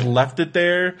 but he just left it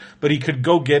there. But he could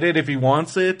go get it if he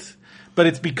wants it. But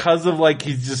it's because of like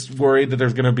he's just worried that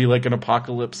there's gonna be like an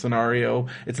apocalypse scenario.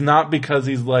 It's not because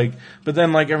he's like. But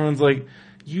then like everyone's like,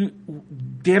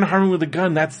 Dan Harmon with a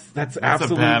gun. That's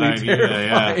absolutely a bad idea,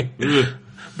 terrifying. Yeah.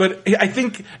 But I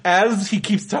think as he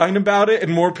keeps talking about it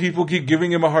and more people keep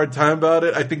giving him a hard time about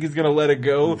it, I think he's going to let it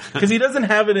go. Because he doesn't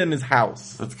have it in his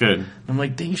house. That's good. I'm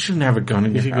like, Dan, you shouldn't have a gun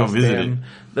in your house, go visit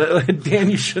Dan. Dan,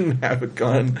 you shouldn't have a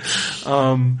gun.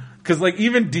 Because like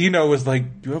even Dino was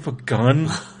like, do you have a gun?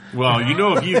 Well, you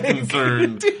know if he's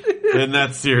concerned, then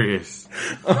that's serious.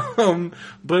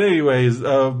 But anyways,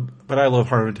 but I love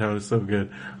Harmontown. It's so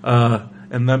good.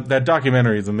 And that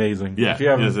documentary is amazing. Yeah,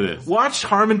 yes it is. Watch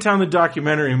Harmontown the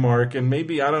documentary, Mark, and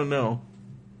maybe, I don't know.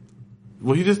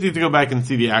 Well, you just need to go back and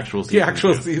see the actual season. The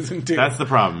actual season 2. That's the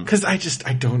problem. Because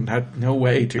no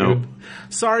way, dude. Nope.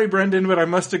 Sorry, Brendan, but I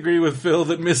must agree with Phil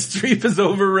that Miss Streep is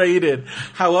overrated.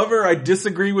 However, I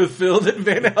disagree with Phil that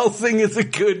Van Helsing is a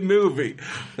good movie.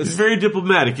 He's very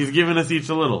diplomatic. He's giving us each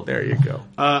a little. There you go.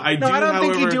 I don't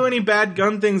think he'd do any bad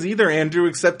gun things either, Andrew,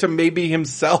 except to maybe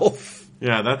himself.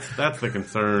 Yeah, that's the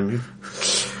concern.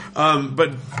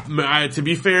 But to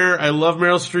be fair, I love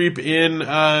Meryl Streep in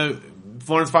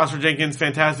Florence Foster Jenkins'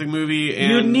 fantastic movie.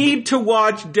 And you need to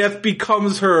watch Death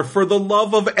Becomes Her for the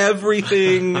love of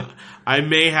everything. I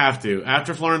may have to.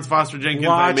 After Florence Foster Jenkins,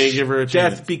 I may give her a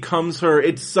chance. Death Becomes Her.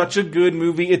 It's such a good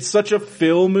movie. It's such a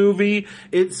Phil movie.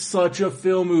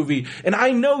 And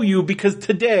I know you because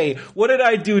today, what did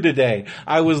I do today?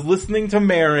 I was listening to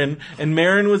Marin, and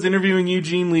Marin was interviewing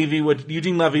Eugene Levy,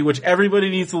 which everybody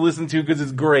needs to listen to because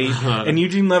it's great. And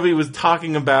Eugene Levy was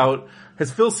talking about, has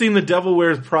Phil seen The Devil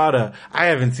Wears Prada? I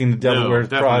haven't seen The Devil Wears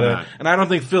Prada. Not. And I don't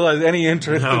think Phil has any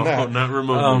interest in that. No, not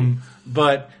remotely.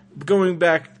 But going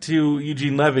back to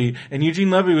Eugene Levy, and Eugene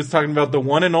Levy was talking about the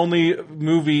one and only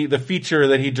movie, the feature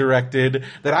that he directed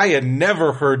that I had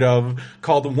never heard of,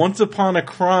 called Once Upon a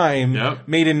Crime,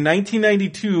 made in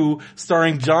 1992,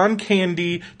 starring John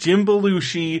Candy, Jim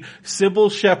Belushi,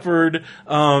 Sybil Shepherd,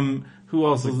 who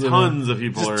else is tons of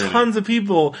people are in it. Tons of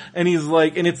people. And he's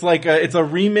like, and it's like it's a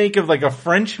remake of like a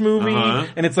French movie,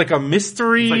 and it's like a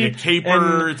mystery. It's like a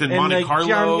caper, it's in Monte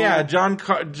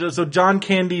Carlo. So John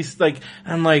Candy's like,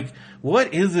 I'm like,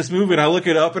 what is this movie? And I look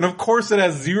it up, and of course it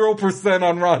has 0%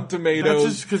 on Rotten Tomatoes.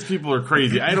 That's just because people are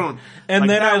crazy. I don't. And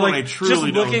like, then I just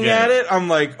looking at it, I'm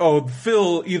like, oh,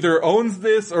 Phil either owns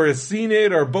this or has seen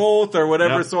it or both or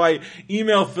whatever. Yep. So I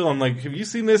email Phil. I'm like, have you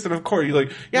seen this? And of course he's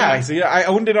like, yeah, I see it. I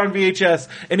owned it on VHS,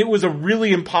 and it was a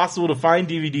really impossible to find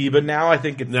DVD. But now I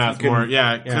think it's more,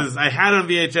 because I had it on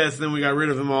VHS, and then we got rid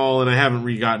of them all, and I haven't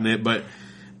re-gotten it, but.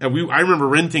 I remember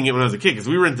renting it when I was a kid because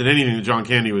we rented anything that John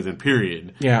Candy was in,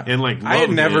 period. Yeah. And like, I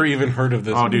had never even heard of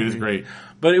this movie. Dude, it's great.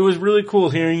 But it was really cool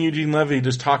hearing Eugene Levy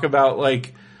just talk about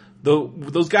like,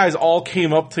 those guys all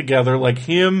came up together, like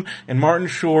him and Martin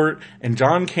Short and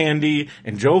John Candy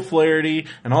and Joe Flaherty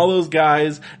and all those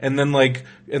guys, and then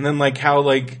how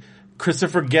like,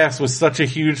 Christopher Guest was such a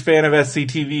huge fan of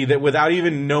SCTV that without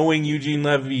even knowing Eugene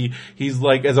Levy, he's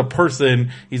like, as a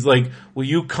person, he's like, will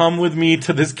you come with me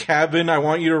to this cabin? I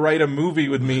want you to write a movie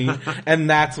with me. And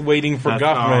that's Waiting for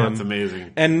Guffman. Oh, that's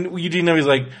amazing. And Eugene Levy's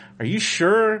like, are you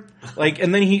sure? Like,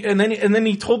 and then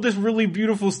he told this really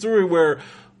beautiful story where,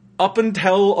 up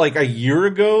until like a year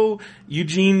ago,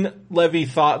 Eugene Levy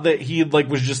thought that he like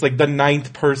was just like the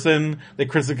 9th person that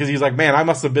because he's like, man, I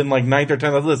must have been like 9th or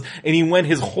 10th on the list. And he went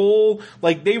his whole,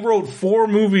 like they wrote 4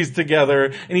 movies together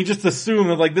and he just assumed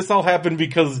that like this all happened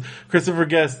because Christopher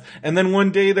Guest. And then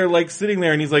one day they're like sitting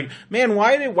there and he's like, man,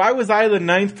 why was I the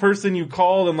 9th person you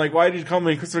called? And like, why did you call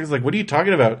me? And Christopher's like, what are you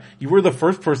talking about? You were the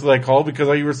first person I called because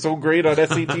you were so great on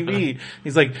SCTV.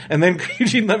 He's like, and then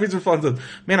Eugene Levy's response is,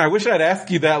 man, I wish I'd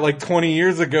asked you that like 20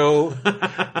 years ago.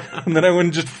 And then I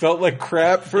wouldn't just felt like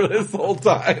crap for this whole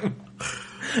time.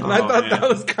 And I thought that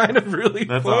was kind of really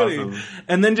funny. Awesome.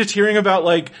 And then just hearing about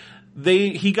like,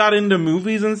 he got into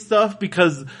movies and stuff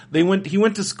because he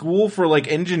went to school for like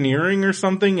engineering or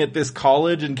something at this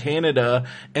college in Canada,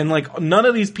 and like none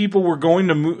of these people were going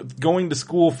to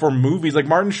school for movies. Like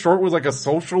Martin Short was like a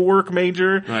social work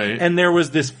major, right. And they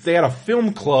had a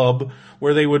film club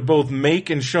where they would both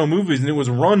make and show movies, and it was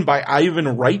run by Ivan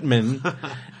Reitman.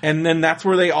 And then that's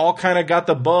where they all kind of got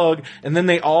the bug, and then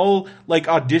they all like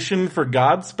auditioned for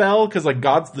Godspell because like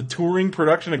the touring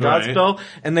production of Godspell, right.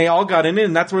 And they all got in it,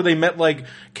 and that's where they met like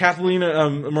Catherine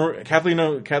O'Hara,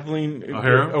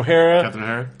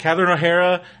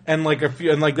 and like a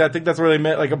few, and like I think that's where they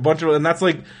met like a bunch of, and that's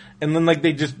like, and then like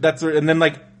and then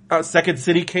like. Second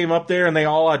City came up there and they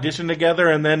all auditioned together,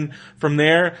 and then from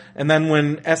there, and then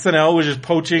when SNL was just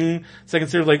poaching Second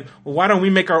City, like, well, why don't we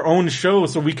make our own show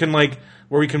so we can like,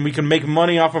 where we can make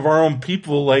money off of our own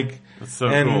people, like, that's so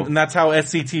cool. And that's how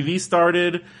SCTV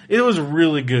started. It was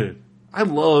really good. I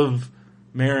love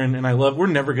Maron, and we're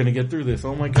never gonna get through this.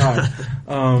 Oh my god.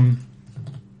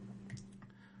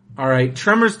 Alright,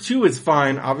 Tremors 2 is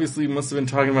fine. Obviously, you must have been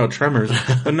talking about Tremors.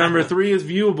 But number 3 is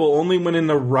viewable only when in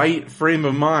the right frame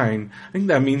of mind. I think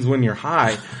that means when you're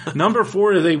high. Number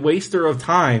 4 is a waster of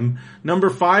time.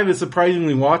 Number 5 is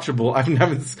surprisingly watchable.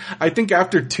 I think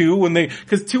after 2,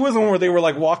 because 2 was the one where they were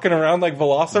like walking around like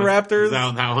velociraptors.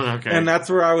 That one, okay. And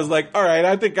that's where I was like, alright,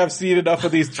 I think I've seen enough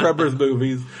of these Tremors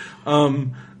movies.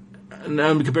 Compared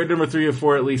to number 3 or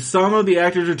 4 at least. Some of the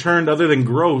actors returned other than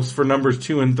Gross for numbers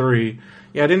 2 and 3.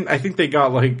 Yeah, I think they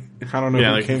got like, I don't know.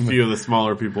 Yeah, like a few of the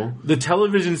smaller people. The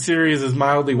television series is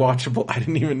mildly watchable. I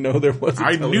didn't even know there was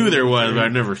I knew there was, but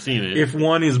I've never seen it. If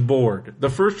one is bored. The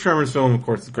first Tremors film, of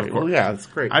course, is great. Well, yeah, it's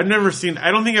great. I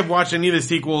don't think I've watched any of the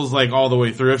sequels like all the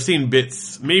way through. I've seen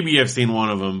bits. Maybe I've seen one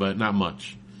of them, but not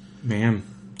much. Man.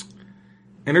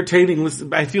 Entertaining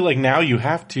listen. I feel like now you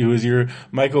have to as your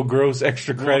Michael Gross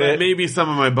extra credit. Well, that may be some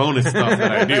of my bonus stuff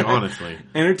that I do, honestly.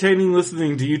 Entertaining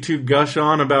listening to you two gush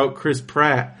on about Chris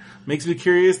Pratt. Makes me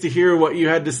curious to hear what you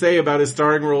had to say about his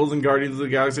starring roles in Guardians of the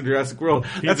Galaxy and Jurassic World.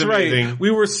 That's amazing. Right.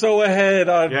 We were so ahead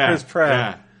on Chris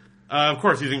Pratt. Yeah. Of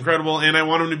course, he's incredible, and I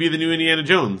want him to be the new Indiana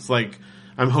Jones. Like,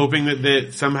 I'm hoping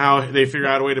that somehow they figure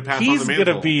out a way to pass on the mantle. He's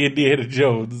gonna be Indiana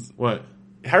Jones. What?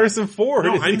 Harrison Ford.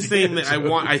 No, I'm saying that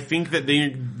I think that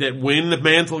that when the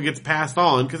mantle gets passed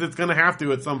on, because it's going to have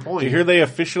to at some point. You hear they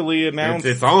officially announced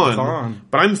it's on.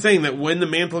 But I'm saying that when the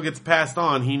mantle gets passed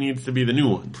on, he needs to be the new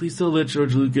one. Please don't let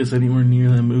George Lucas anywhere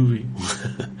near that movie.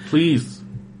 Please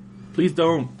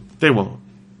don't. They won't.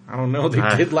 I don't know. They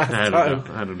did last time.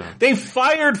 I don't know. They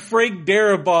fired Frank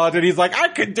Darabont, and he's like, I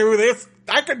could do this,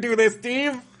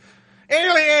 Steve.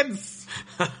 Aliens,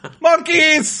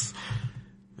 monkeys.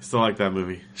 Still like that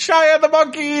movie. Shia the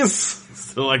Monkeys!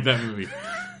 Still like that movie.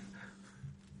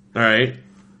 Alright.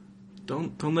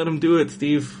 Don't let him do it,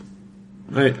 Steve.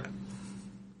 Right.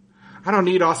 I don't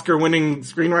need Oscar-winning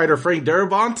screenwriter Frank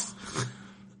Darabont.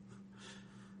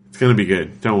 It's gonna be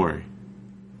good. Don't worry.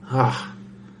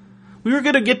 We were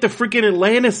gonna get to freaking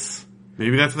Atlantis.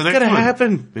 Maybe that's the next one. It's gonna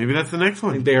happen. Maybe that's the next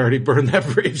one. I think they already burned that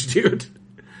bridge, dude.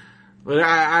 But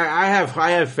I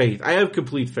have faith. I have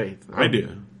complete faith. I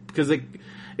do. Because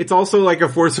it's also like a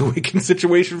Force Awakens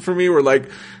situation for me where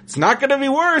like, it's not gonna be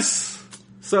worse.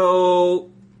 So,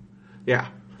 yeah.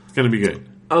 It's gonna be good.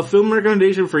 A film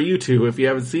recommendation for you two, if you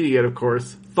haven't seen it yet, of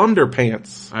course.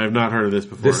 Thunderpants. I have not heard of this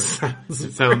before.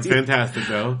 It sounds fantastic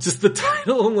though. Just the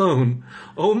title alone.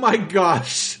 Oh my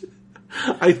gosh.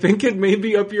 I think it may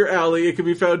be up your alley. It can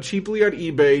be found cheaply on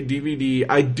eBay, DVD.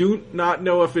 I do not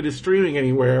know if it is streaming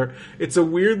anywhere. It's a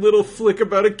weird little flick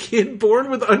about a kid born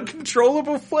with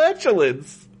uncontrollable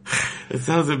flatulence. It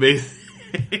sounds amazing.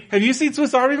 Have you seen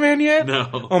Swiss Army Man yet?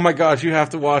 No. Oh my gosh, you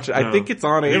have to watch it. No. I think it's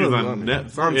on Amazon.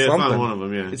 It's on something. It's on one of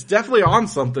them, yeah. It's definitely on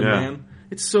something, man.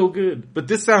 It's so good. But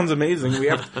this sounds amazing. We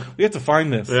have to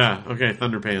find this. Yeah, okay,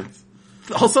 Thunderpants.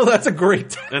 Also, that's a great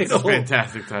title. That's a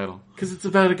fantastic title. Because it's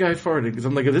about a guy farting. Because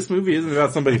I'm like, this movie isn't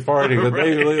about somebody farting, but,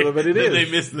 right. but it is. They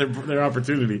missed their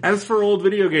opportunity. As for old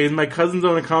video games, my cousins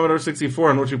own a Commodore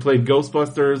 64 on which we played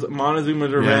Ghostbusters,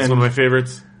 Montezuma's Revenge. Yeah, it's one of my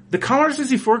favorites. The Commodore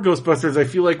 64 Ghostbusters, I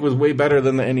feel like, was way better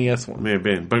than the NES one. May have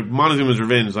been. But Montezuma's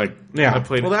Revenge, I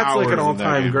played well, that's like an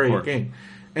all-time great game.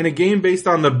 And a game based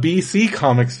on the BC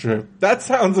comic strip. That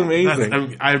sounds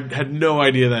amazing. I had no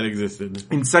idea that existed.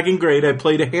 In second grade, I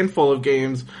played a handful of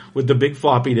games with the big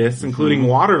floppy disks, including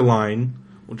Waterline,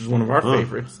 which is one of our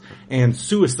favorites, and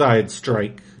Suicide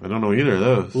Strike. I don't know either of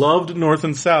those. Loved North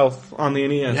and South on the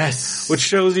NES. Yes. Which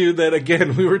shows you that,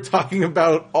 again, we were talking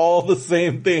about all the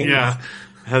same things. Yeah.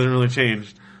 Hasn't really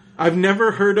changed. I've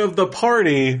never heard of The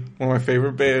Party, one of my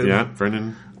favorite bands. Yeah,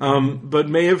 Brendan. But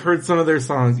may have heard some of their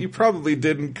songs. You probably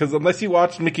didn't, because unless you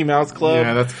watched Mickey Mouse Club.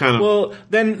 Yeah, that's kind of... Well,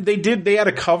 then they had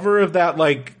a cover of that,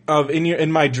 like, of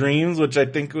In My Dreams, which I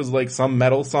think was like some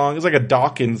metal song. It was like a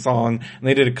Dawkins song, and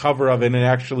they did a cover of it, and it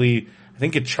actually, I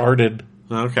think it charted.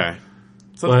 Okay.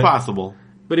 So it's possible.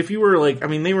 But if you were like, I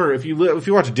mean, they were, if you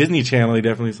watch Disney Channel, you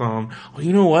definitely saw them. Oh,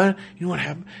 you know what? You know what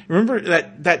happened? Remember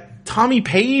that Tommy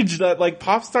Page, that like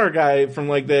pop star guy from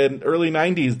like the early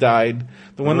 90s died?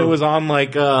 The one that was on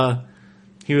like,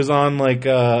 he was on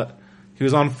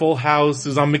Full House, he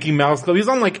was on Mickey Mouse Club, he was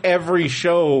on like every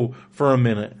show for a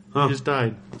minute. He just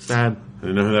died. Sad. I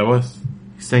didn't know who that was.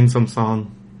 He sang some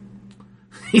song.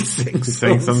 He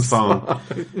sang some song.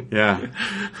 Yeah.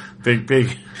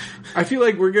 Big. I feel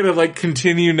like we're gonna like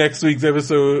continue next Thursday's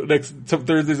episode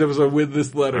with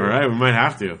this letter. Alright, we might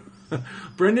have to.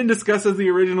 Brendan discusses the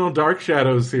original Dark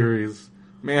Shadows series.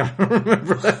 Man, I don't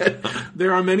remember that.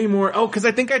 There are many more. Oh, cause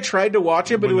I think I tried to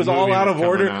watch it, but it was all out of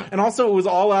order. And also it was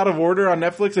all out of order on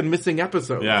Netflix and missing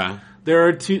episodes. Yeah. There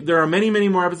are many, many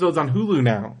more episodes on Hulu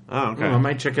now. Oh, okay. I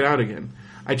might check it out again.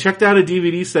 I checked out a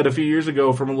DVD set a few years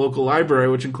ago from a local library,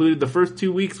 which included the first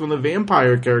 2 weeks when the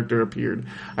vampire character appeared.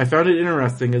 I found it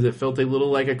interesting as it felt a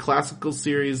little like a classic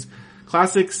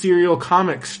serial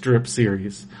comic strip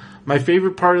series. My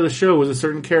favorite part of the show was a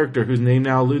certain character, whose name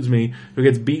now eludes me, who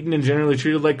gets beaten and generally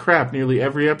treated like crap nearly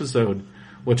every episode,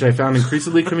 which I found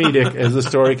increasingly comedic as the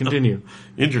story continued.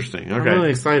 Interesting, okay. I'm really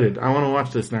excited. I want to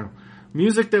watch this now.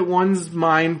 Music that one's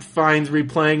mind finds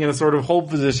replaying in a sort of hold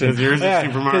position. Because yours is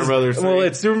Super Mario Brothers 3. Well,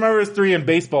 it's Super Mario Brothers 3 and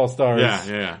Baseball Stars.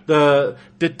 Yeah. The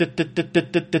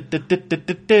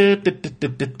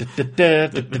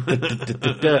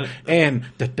and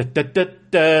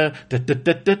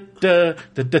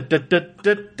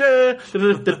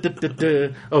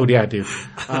oh yeah, dude.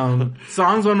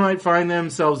 Songs one might find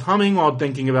themselves humming while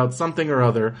thinking about something or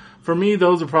other. For me,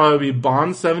 those would probably be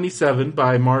Bond 77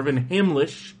 by Marvin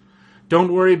Hamlish,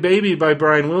 Don't Worry Baby by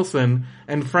Brian Wilson,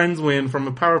 and Friends Win from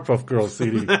a Powerpuff Girls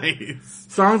CD. Nice.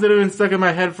 Songs that have been stuck in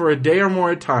my head for a day or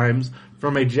more at times,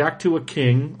 from A Jack to a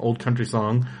King, old country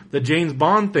song, the James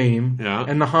Bond theme,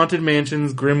 and the Haunted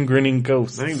Mansion's Grim Grinning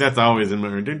Ghosts. I think that's always in my...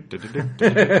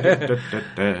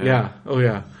 Yeah, oh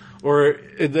yeah. Or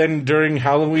then during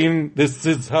Halloween, this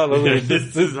is Halloween,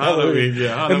 this is Halloween.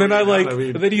 Yeah, and then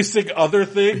Halloween. then you sing other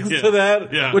things to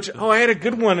that. Yeah. Which, I had a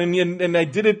good one, and I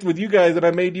did it with you guys, and I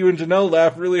made you and Janelle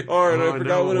laugh really hard, and I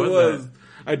forgot what it was.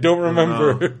 I don't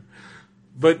remember.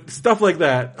 But stuff like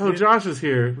that. Oh, Josh is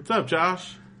here. What's up,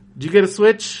 Josh? Did you get a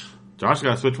Switch? Josh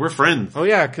got a Switch. We're friends. Oh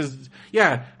yeah,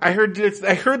 I heard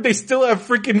they still have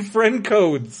freaking friend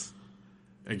codes.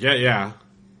 Yeah.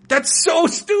 That's so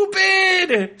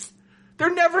stupid!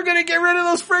 They're never gonna get rid of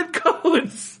those friend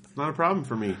codes! It's not a problem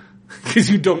for me. Because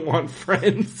you don't want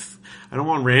friends. I don't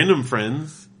want random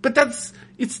friends. But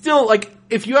it's still, like,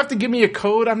 if you have to give me a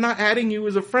code, I'm not adding you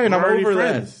as a friend. I'm over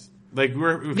friends. Like,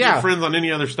 we're friends on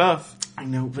any other stuff. I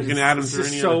know, but you can add them through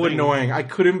any so other thing. annoying. I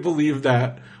couldn't believe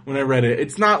that when I read it.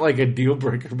 It's not like a deal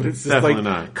breaker, but it's just definitely like,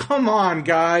 not. Come on,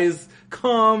 guys.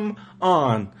 Come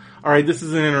on. Alright, this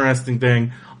is an interesting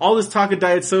thing. All this talk of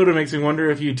diet soda makes me wonder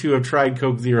if you two have tried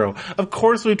Coke Zero. Of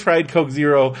course we've tried Coke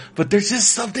Zero, but there's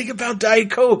just something about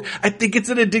Diet Coke. I think it's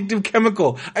an addictive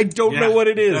chemical. I don't know what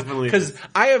it is. Because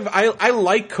I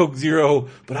like Coke Zero,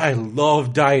 but I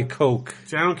love Diet Coke.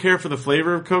 See, I don't care for the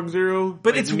flavor of Coke Zero.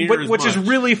 But which is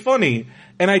really funny.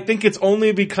 And I think it's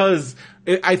only because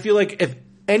I feel like if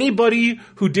anybody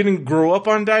who didn't grow up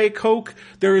on Diet Coke,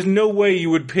 there is no way you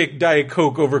would pick Diet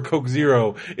Coke over Coke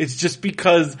Zero. It's just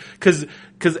because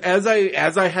as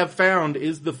I have found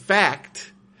is the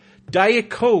fact, Diet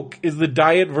Coke is the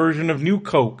diet version of New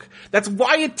Coke. That's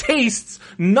why it tastes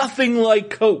nothing like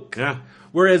Coke. Yeah.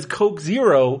 Whereas Coke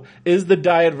Zero is the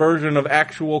diet version of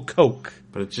actual Coke.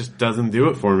 But it just doesn't do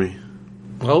it for me.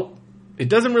 Well, it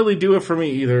doesn't really do it for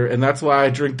me either, and that's why I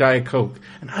drink Diet Coke.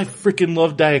 And I freaking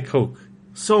love Diet Coke.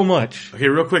 So much. Okay,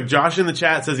 real quick. Josh in the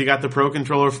chat says he got the Pro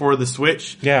Controller for the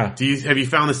Switch. Yeah. Have you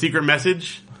found the secret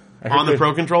message on the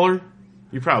Pro Controller?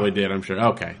 You probably did, I'm sure.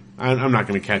 Okay. I'm not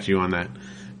going to catch you on that.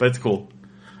 But it's cool.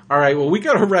 All right, well, we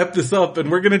got to wrap this up,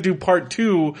 and we're going to do part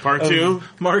two. Part two?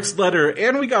 Mark's letter,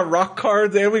 and we got rock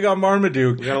cards, and we got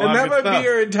Marmaduke. We got a lot and that of might good stuff. be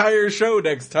our entire show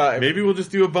next time. Maybe we'll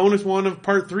just do a bonus one of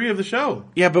part 3 of the show.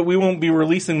 Yeah, but we won't be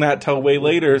releasing that till way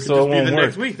later, so it Just be won't the work.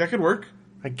 next week. That could work.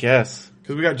 I guess.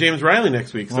 Because we got James Riley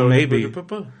next week. So Well, maybe.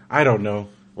 I don't know.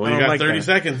 Well, I you don't got like 30 that.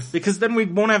 seconds. Because then we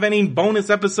won't have any bonus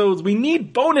episodes. We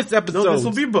need bonus episodes. No, this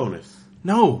will be bonus.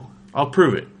 No. I'll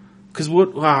prove it. Because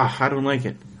I don't like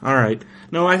it. All right.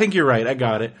 No, I think you're right. I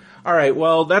got it. All right.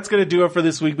 Well, that's going to do it for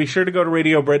this week. Be sure to go to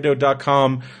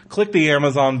RadioBrendo.com, click the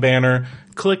Amazon banner,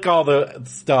 click all the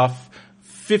stuff.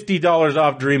 $50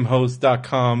 off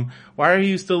DreamHost.com. Why are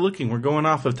you still looking? We're going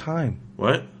off of time.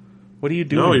 What? What are you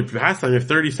doing? No, you passed on. You have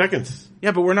 30 seconds.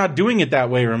 Yeah, but we're not doing it that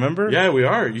way, remember? Yeah, we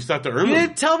are. You still have to earn You them.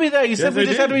 didn't tell me that. You said Yes, we I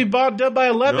just did. had to be bought up by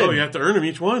 11. No, you have to earn them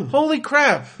each one. Holy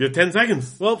crap. You have 10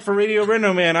 seconds. Well, for Radio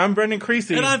Brendo Man, I'm Brendan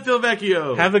Creasy. And I'm Phil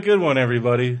Vecchio. Have a good one,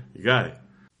 everybody. You got it.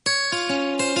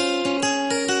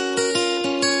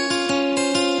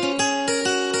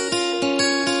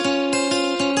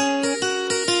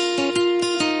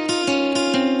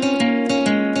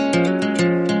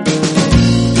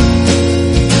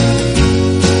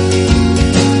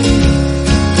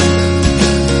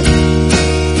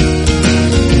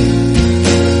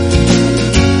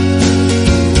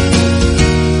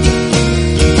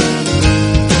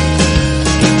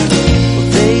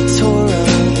 They tore up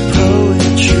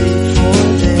poetry for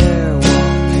their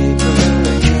wallpaper.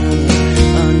 I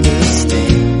can't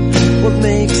understand what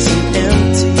makes an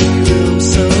empty room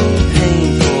so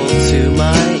painful to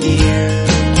my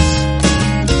ears.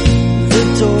 The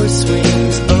door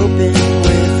swings open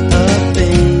with a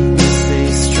bang as they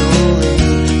stroll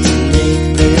in to make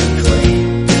their claim.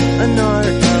 An art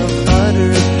of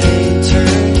utter pain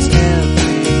turns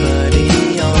everybody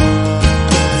on.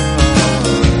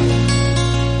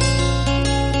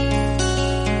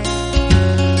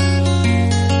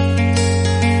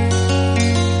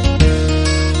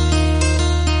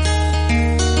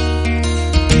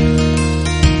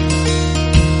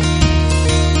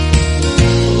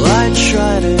 Well, I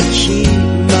try to keep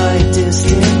my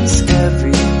distance.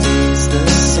 Every day's the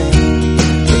same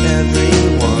for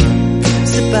everyone.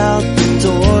 Step out the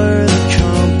door, the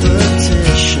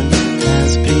competition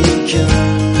has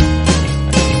begun.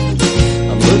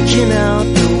 I'm looking out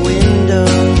the window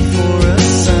for a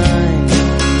sign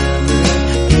you'll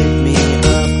never pick me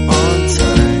up on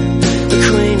time.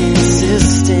 Acquaintances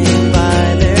stained by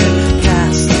their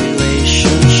past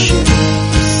relationships.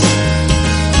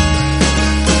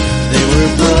 They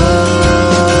were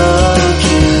broken,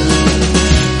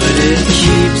 but it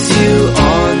keeps you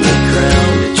on the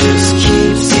ground. It just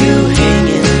keeps you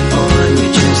hanging on. You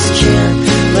just can't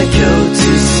let go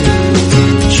too soon. You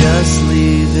just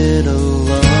leave it alone.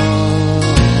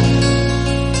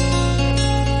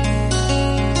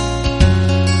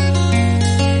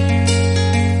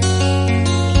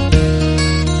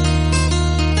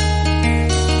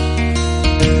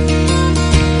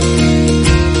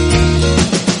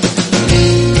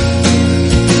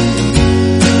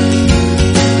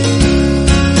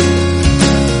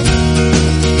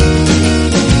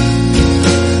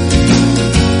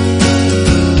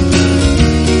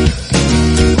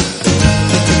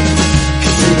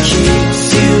 It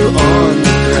keeps you on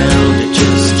the ground. It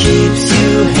just keeps you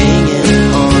hanging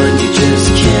on. You just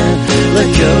can't let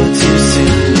go too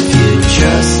soon if you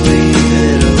just leave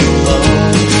it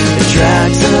alone. It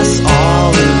drags us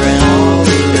all around.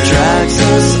 It drags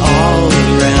us all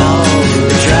around.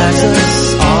 It drags us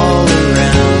all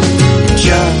around.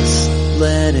 Just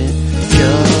let it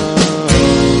go.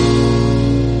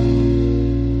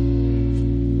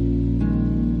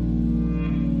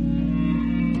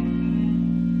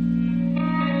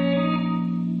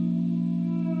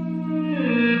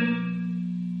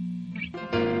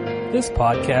 This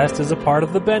podcast is a part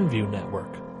of the Benview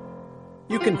Network.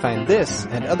 You can find this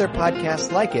and other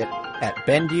podcasts like it at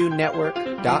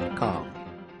BenviewNetwork.com.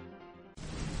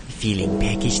 Feeling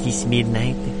peckish this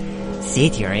midnight?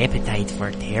 Sate your appetite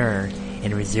for terror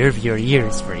and reserve your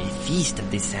ears for a feast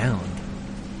of the sound.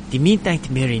 The Midnight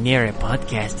Marinera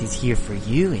podcast is here for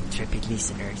you, intrepid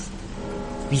listeners.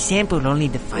 We sample only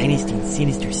the finest in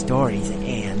sinister stories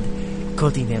and,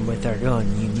 coating them with our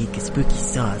own unique spooky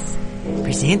sauce,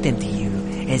 present them to you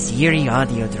as eerie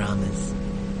audio dramas.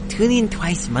 Tune in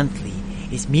twice monthly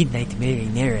as Midnight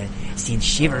Marinera sends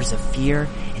shivers of fear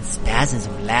and spasms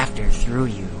of laughter through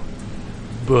you.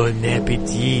 Bon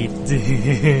appetit!